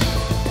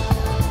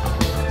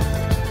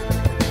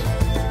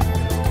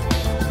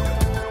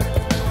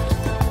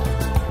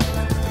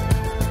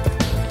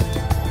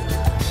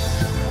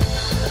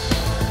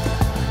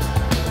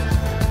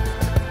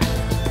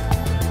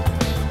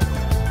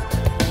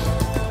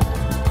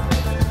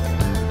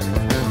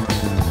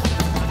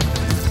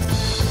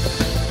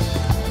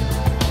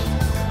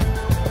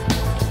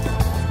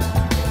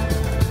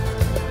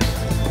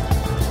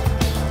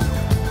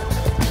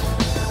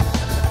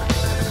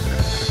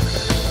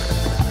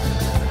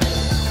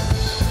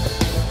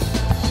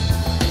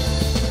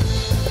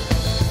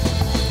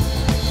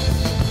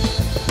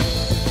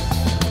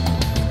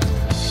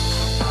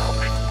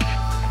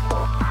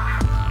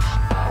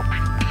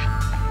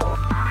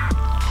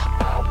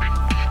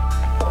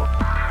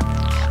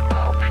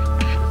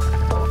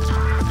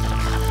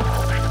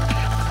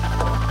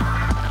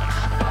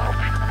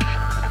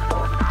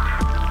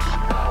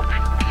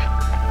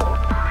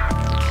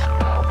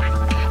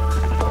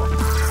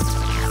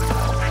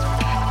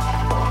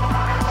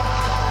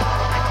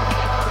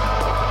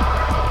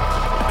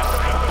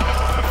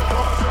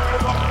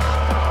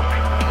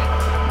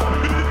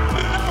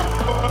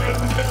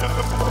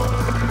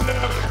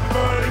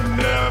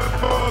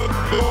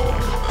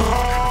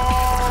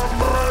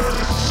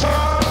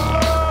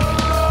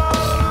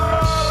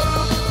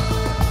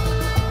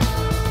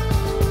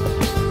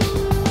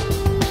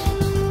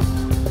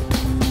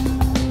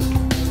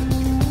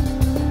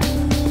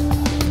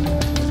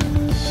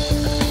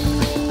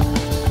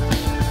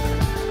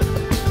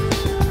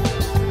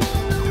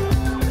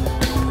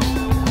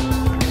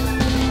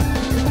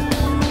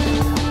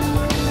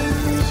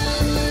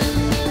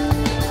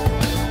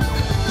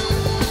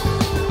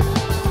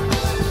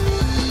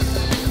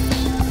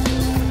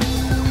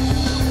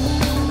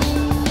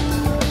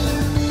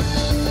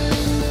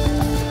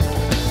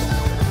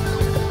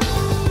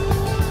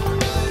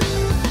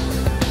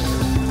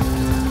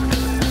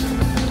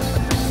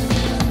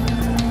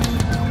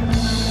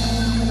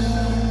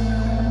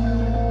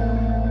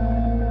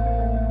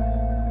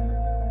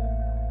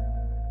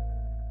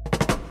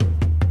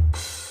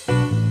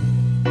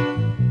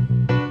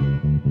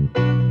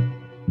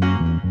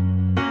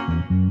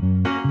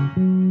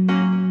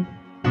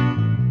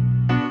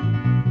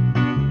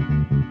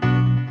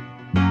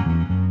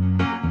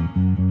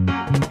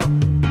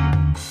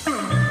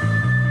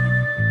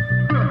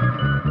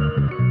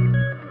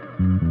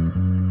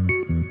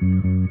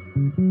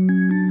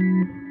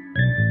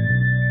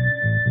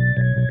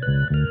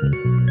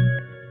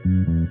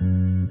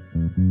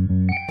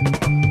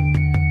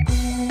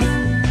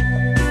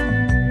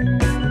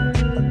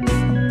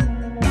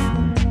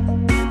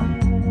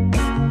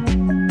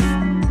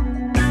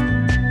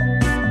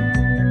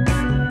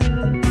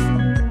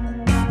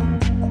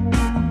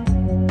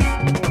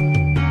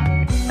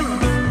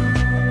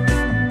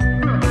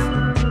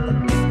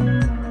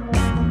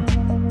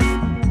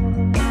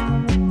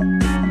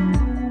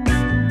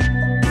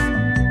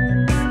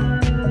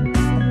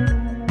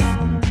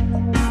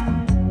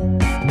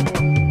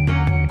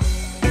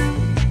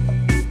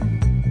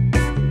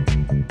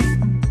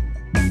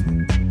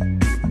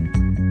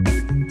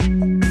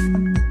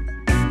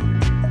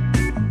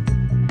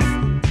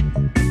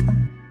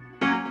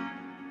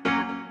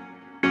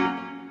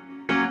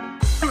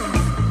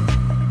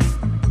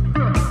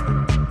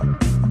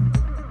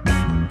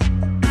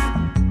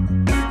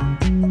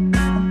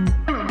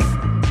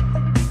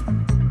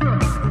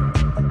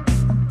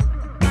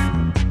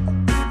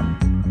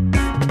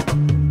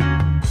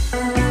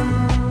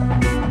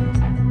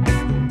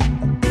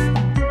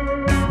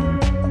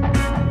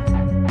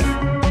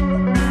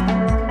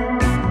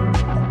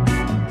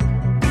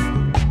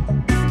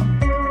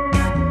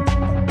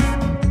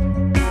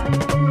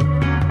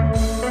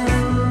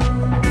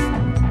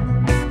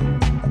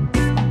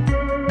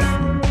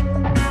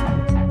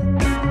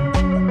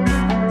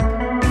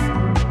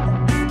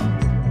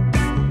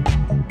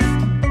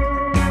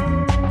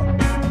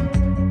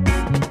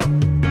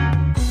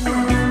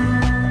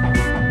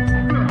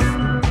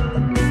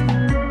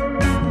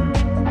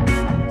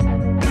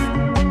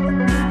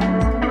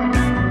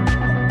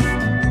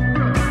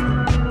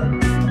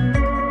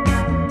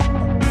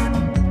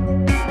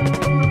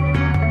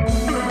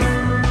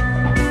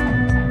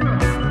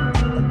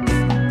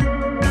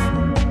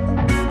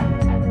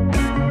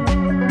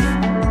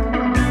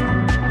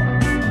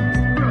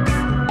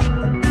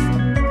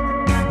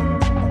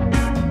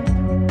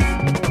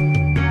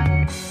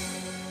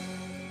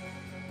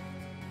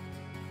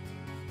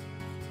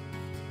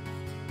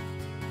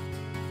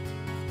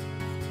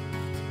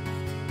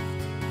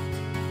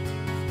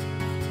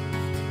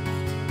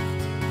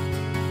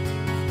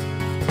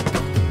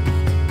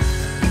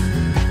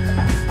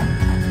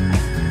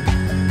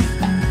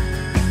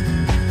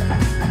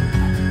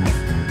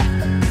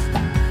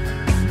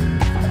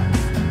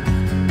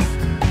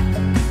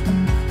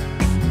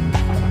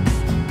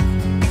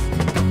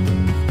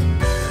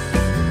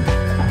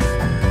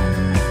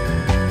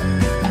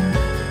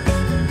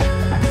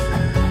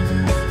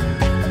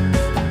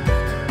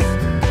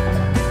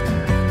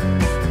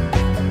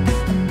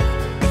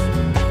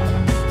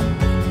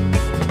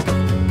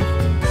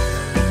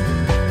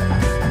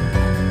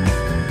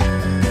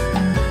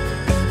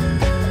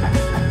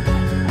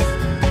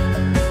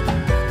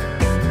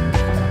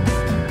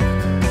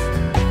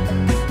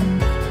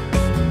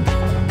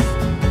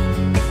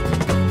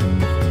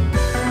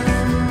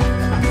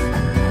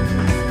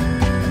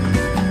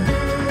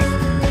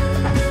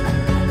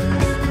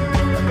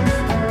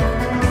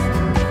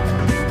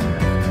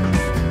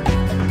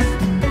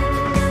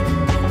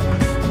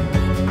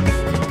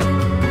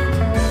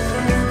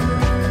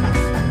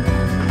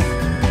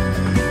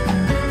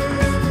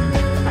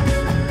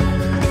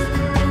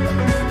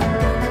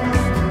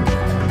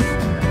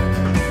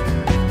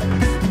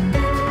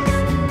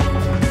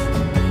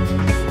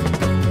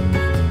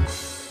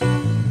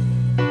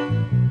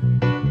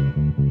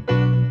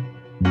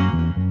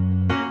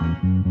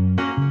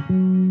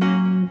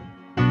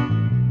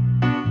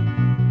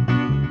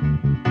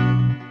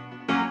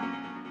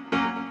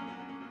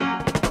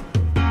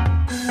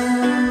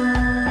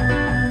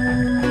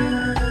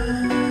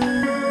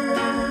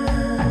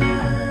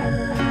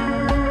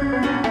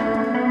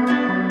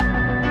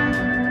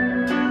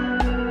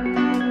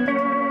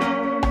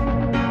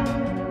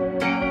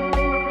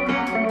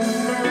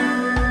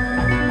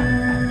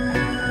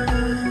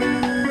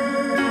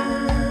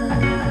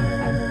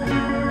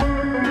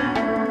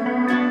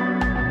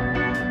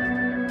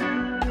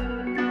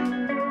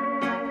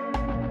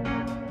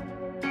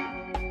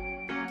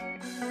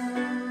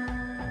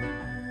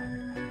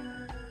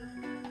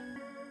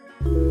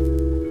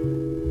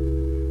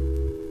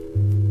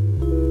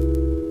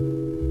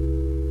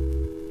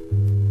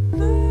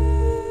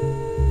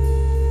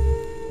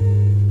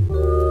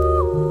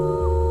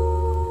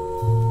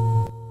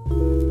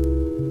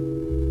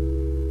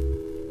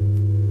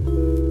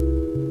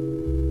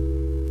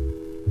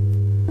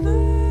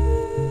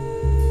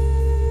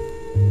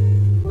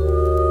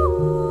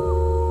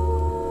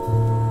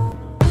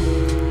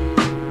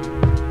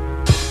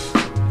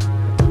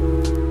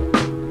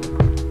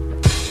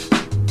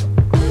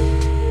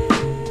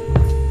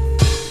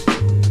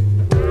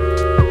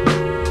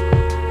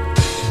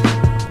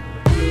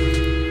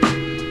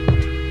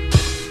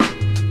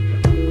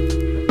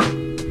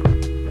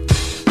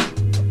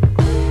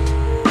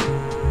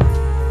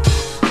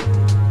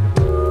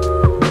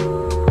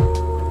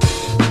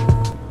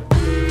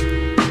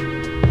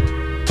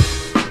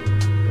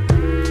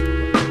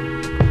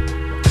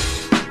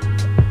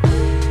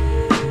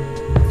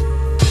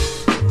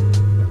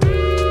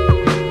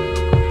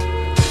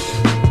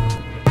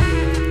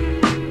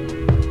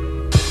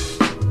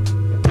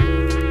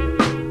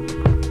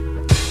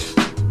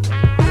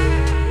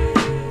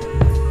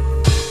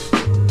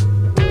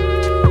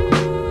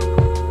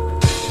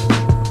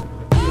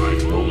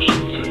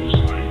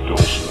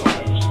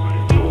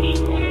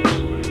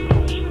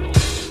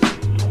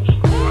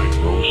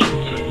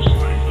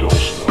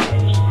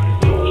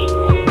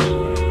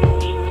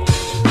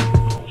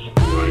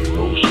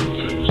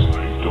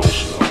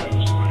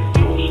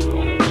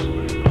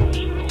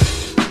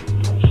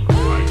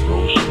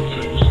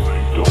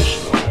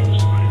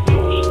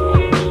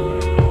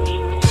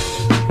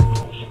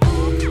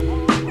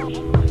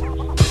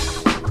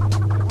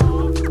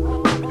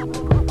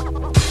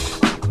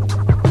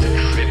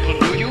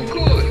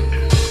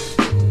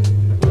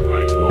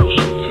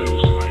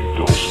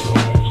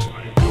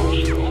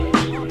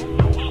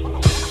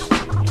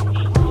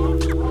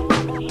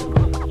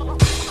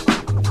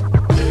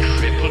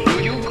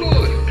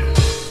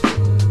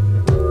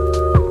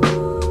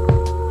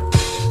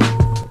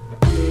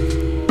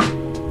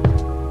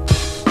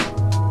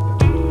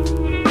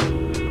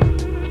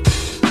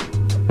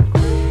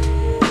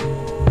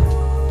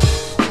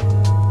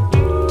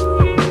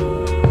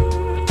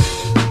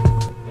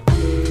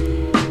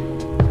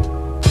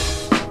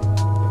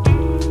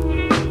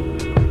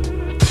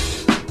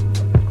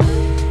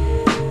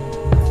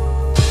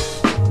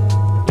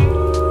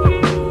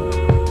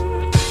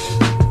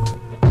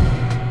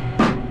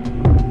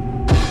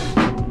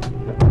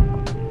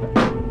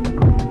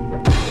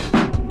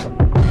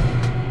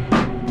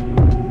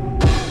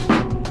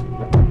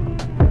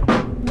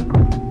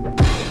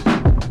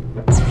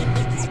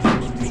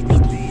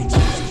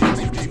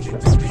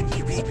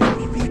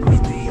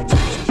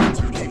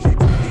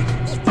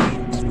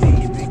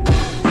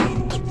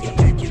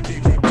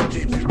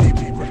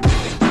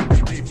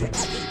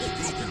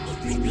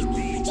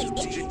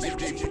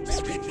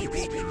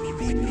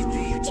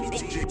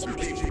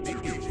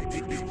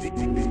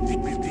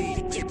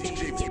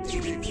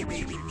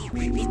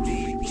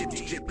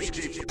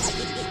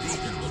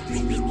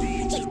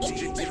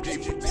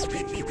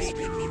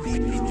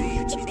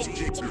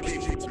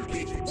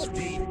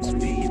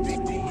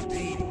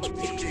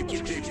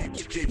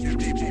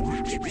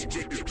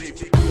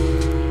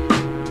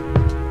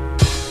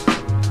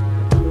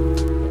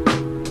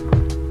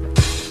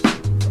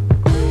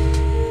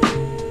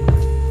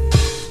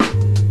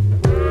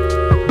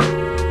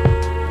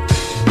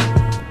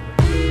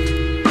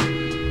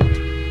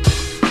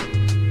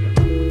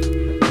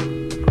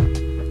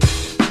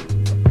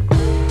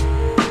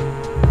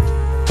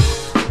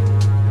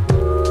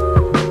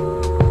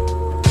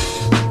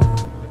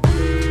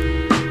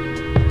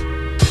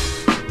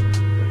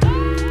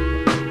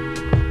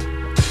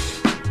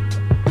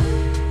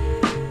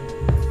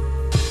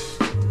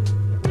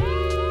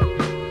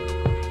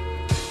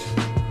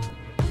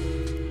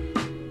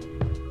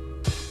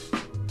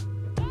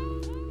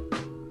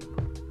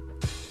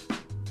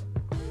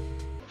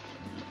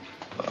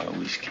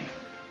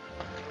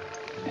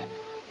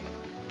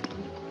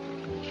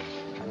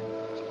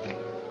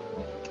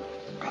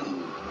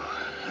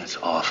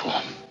 It's awful.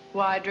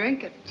 Why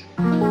drink it?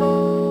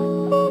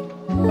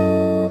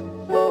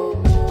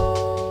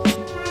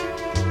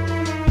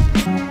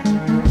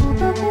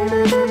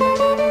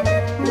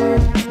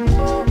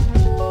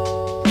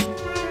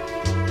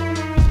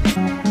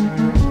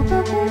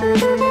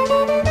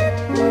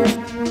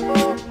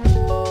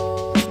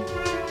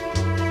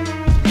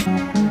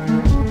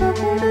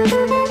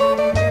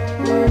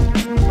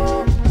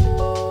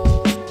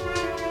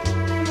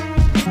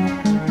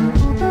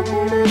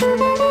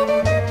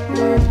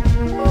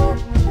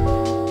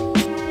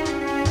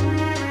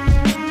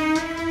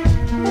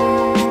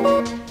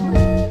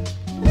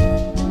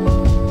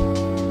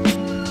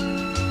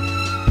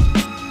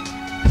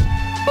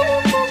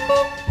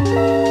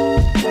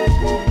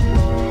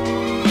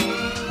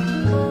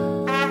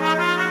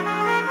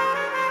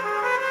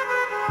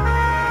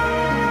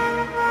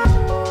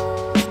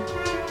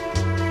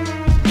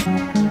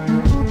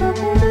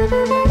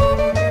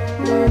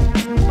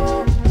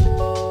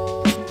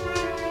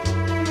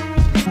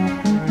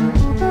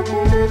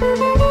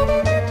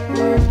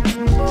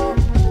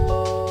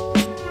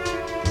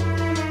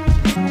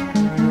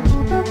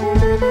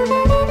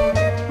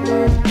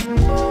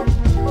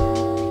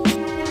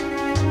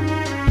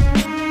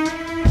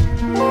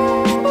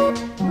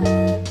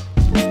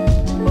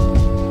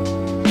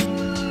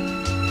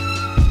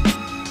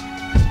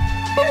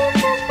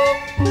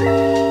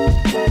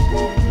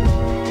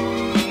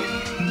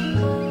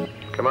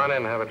 Come on in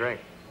and have a drink.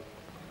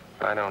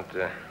 I don't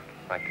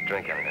like to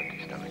drink on an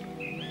empty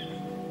stomach.